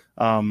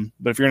 But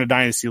if you're in a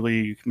dynasty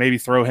league, maybe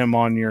throw him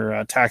on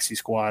your taxi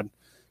squad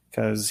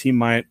because he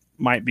might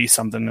be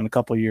something in a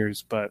couple of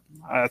years. But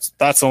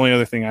that's the only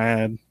other thing I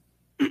had.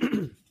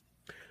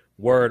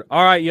 Word.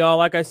 All right, y'all.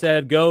 Like I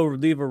said, go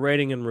leave a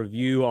rating and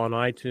review on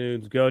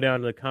iTunes. Go down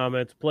to the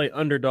comments. Play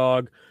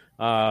Underdog.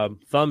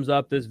 Thumbs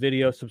up this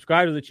video.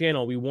 Subscribe to the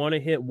channel. We want to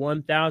hit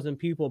 1,000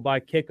 people by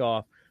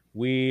kickoff.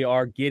 We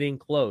are getting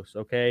close,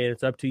 okay? And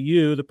it's up to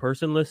you, the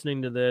person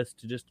listening to this,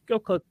 to just go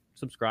click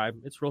subscribe.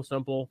 It's real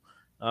simple.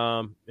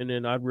 And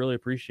then I'd really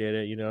appreciate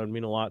it. It'd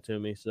mean a lot to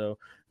me. So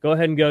go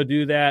ahead and go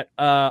do that.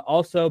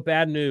 Also,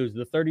 bad news.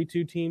 The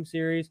 32-team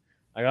series,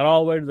 I got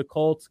all the way to the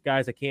Colts.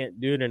 Guys, I can't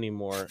do it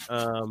anymore.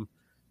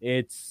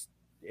 It's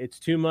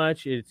too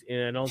much. And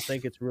I don't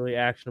think it's really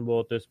actionable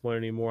at this point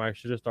anymore. I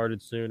should have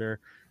started sooner.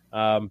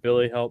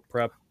 Billy helped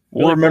prep.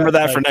 We'll remember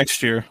that for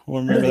next year.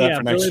 We'll remember that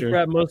for next year. Billy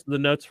prepped most of the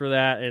notes for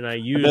that, and I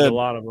used a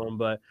lot of them.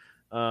 But,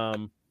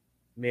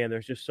 man,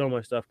 there's just so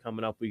much stuff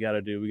coming up we got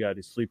to do. We got to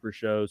do sleeper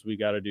shows. We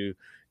got to do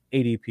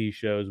ADP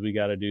shows. We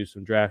got to do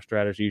some draft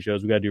strategy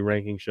shows. We got to do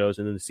ranking shows,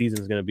 and then the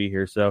season's going to be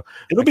here. So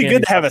it'll be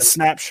good to have a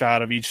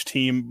snapshot of each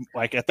team,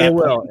 like at that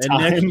point in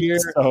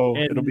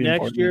time.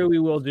 Next year we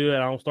will do it.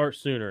 I'll start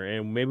sooner,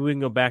 and maybe we can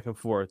go back and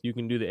forth. You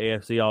can do the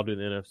AFC, I'll do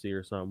the NFC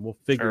or something. We'll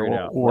figure it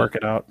out. We'll work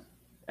it out.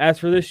 As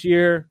for this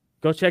year,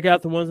 go check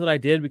out the ones that I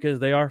did because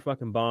they are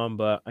fucking bomb,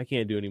 but I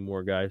can't do any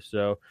more, guys.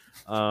 So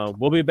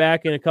we'll be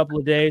back in a couple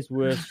of days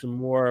with some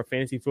more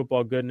fantasy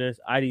football goodness.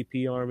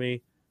 IDP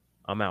Army,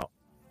 I'm out.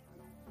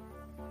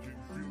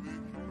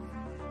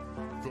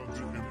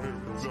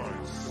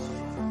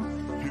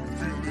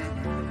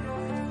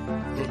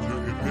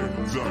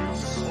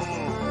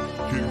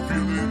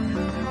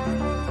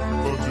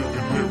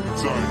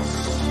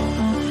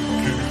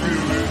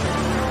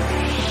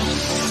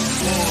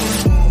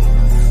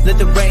 Let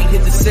the rain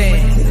hit the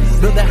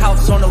sand. Build a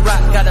house on a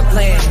rock, got a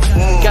plan.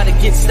 Gotta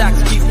get stocks,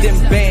 keep them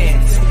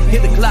bands.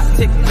 Hear the clock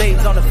tick,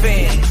 blades on the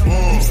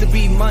fan. Used to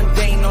be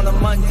mundane on a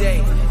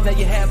Monday. Now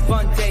you have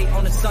fun day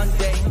on a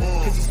Sunday.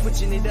 Cause you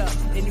switching it up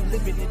and you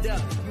living it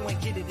up. You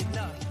ain't getting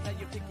enough.